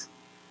these.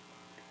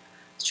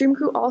 Stream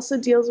Crew also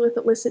deals with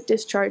illicit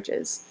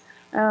discharges.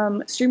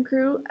 Stream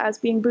Crew, as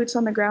being boots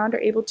on the ground,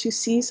 are able to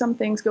see some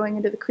things going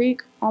into the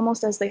creek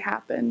almost as they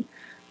happen.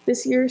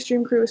 This year,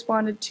 Stream Crew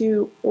responded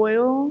to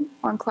oil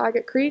on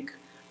Claggett Creek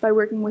by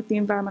working with the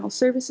Environmental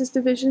Services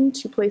Division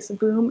to place a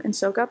boom and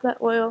soak up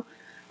that oil,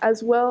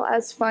 as well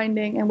as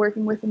finding and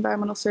working with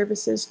Environmental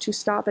Services to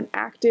stop an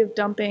active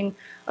dumping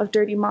of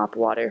dirty mop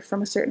water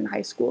from a certain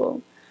high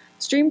school.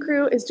 Stream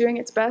Crew is doing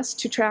its best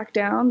to track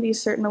down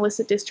these certain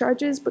illicit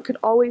discharges, but could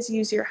always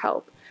use your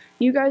help.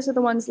 You guys are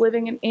the ones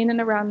living in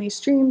and around these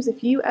streams.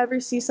 If you ever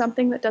see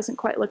something that doesn't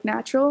quite look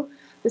natural,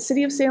 the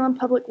City of Salem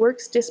Public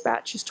Works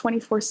dispatch is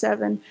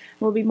 24/7 and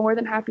will be more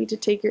than happy to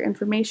take your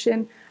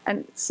information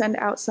and send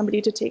out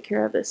somebody to take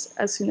care of this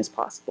as soon as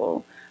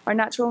possible. Our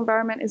natural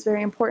environment is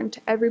very important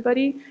to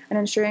everybody, and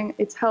ensuring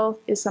its health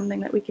is something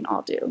that we can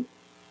all do.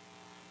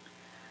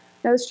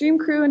 Now, the Stream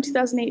Crew in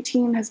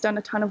 2018 has done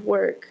a ton of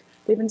work.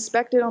 They've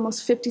inspected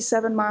almost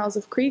 57 miles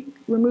of creek,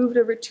 removed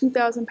over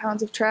 2,000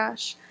 pounds of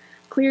trash,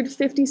 cleared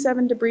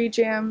 57 debris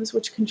jams,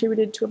 which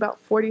contributed to about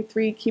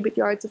 43 cubic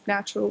yards of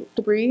natural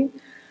debris.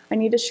 I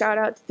need to shout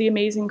out to the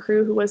amazing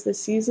crew who was this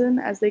season,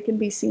 as they can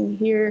be seen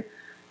here,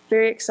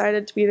 very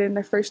excited to be there in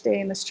their first day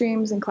in the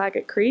streams in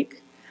Claggett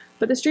Creek.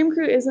 But the Stream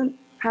Crew isn't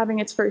having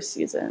its first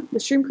season. The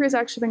Stream Crew has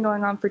actually been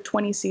going on for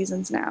 20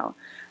 seasons now.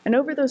 And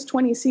over those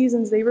 20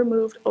 seasons, they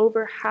removed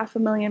over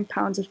 500,000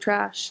 pounds of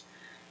trash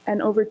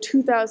and over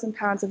 2,000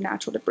 pounds of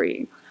natural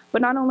debris.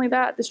 But not only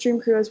that, the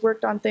Stream Crew has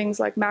worked on things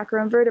like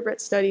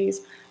macroinvertebrate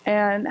studies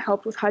and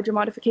helped with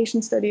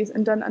hydromodification studies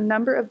and done a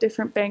number of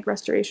different bank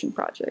restoration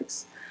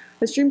projects.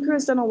 The Stream Crew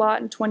has done a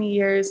lot in 20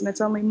 years, and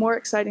it's only more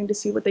exciting to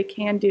see what they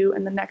can do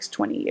in the next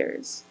 20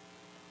 years.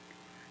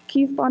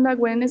 Keith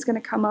Bondog-Wynn is going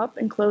to come up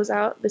and close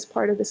out this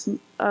part of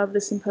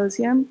the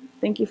symposium.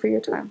 Thank you for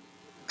your time.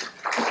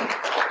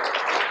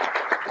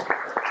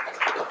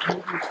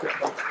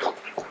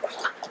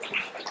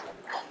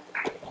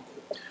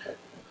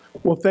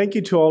 Well, thank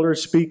you to all our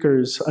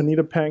speakers,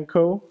 Anita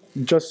Panko,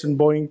 Justin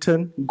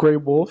Boyington, Gray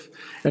Wolf,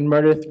 and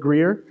Meredith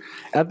Greer.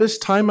 At this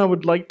time, I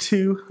would like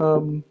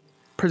to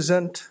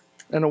present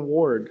an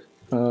award.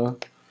 If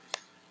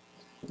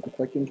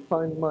I can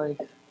find my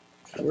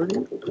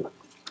wording.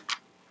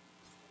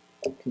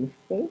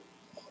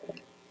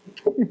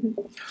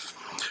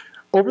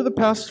 Over the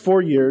past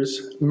 4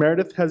 years,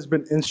 Meredith has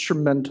been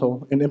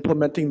instrumental in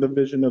implementing the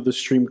vision of the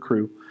Stream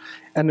Crew,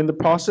 and in the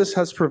process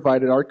has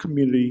provided our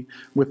community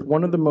with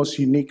one of the most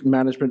unique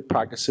management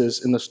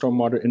practices in the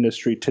stormwater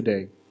industry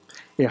today.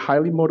 A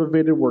highly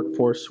motivated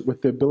workforce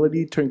with the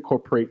ability to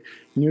incorporate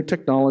new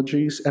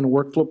technologies and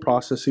workflow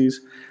processes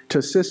to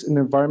assist in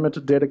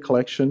environmental data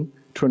collection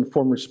to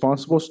inform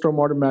responsible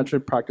stormwater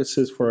management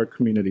practices for our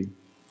community.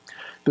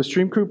 The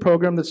Stream Crew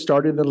program that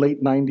started in the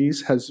late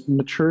 90s has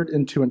matured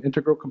into an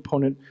integral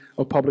component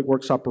of public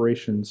works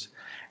operations,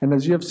 and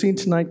as you have seen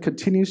tonight,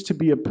 continues to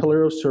be a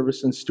pillar of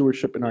service and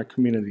stewardship in our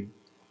community.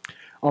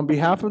 On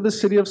behalf of the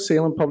City of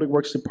Salem Public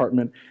Works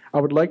Department,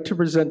 I would like to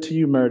present to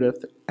you,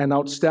 Meredith, an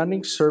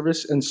Outstanding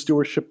Service and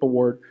Stewardship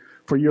Award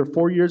for your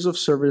 4 years of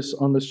service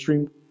on the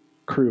Stream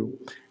Crew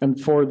and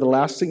for the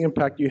lasting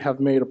impact you have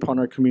made upon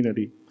our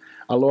community.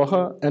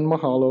 Aloha and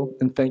mahalo,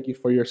 and thank you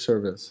for your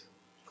service.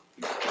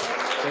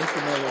 Thank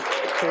you, Meredith.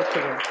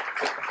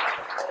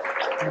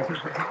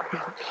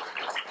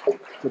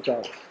 Good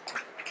job.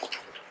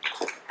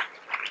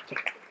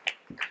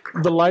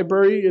 The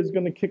library is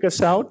going to kick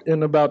us out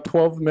in about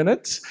 12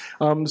 minutes.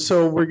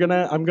 So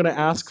I'm gonna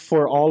ask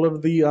for all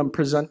of the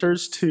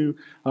presenters to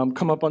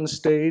come up on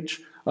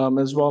stage,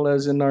 as well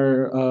as in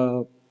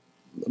our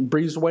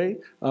breezeway,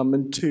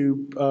 and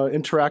to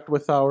interact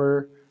with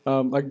our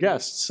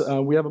guests.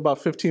 We have about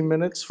 15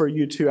 minutes for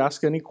you to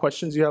ask any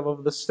questions you have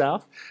of the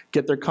staff,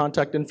 get their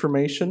contact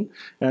information,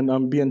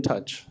 and be in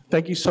touch.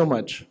 Thank you so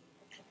much.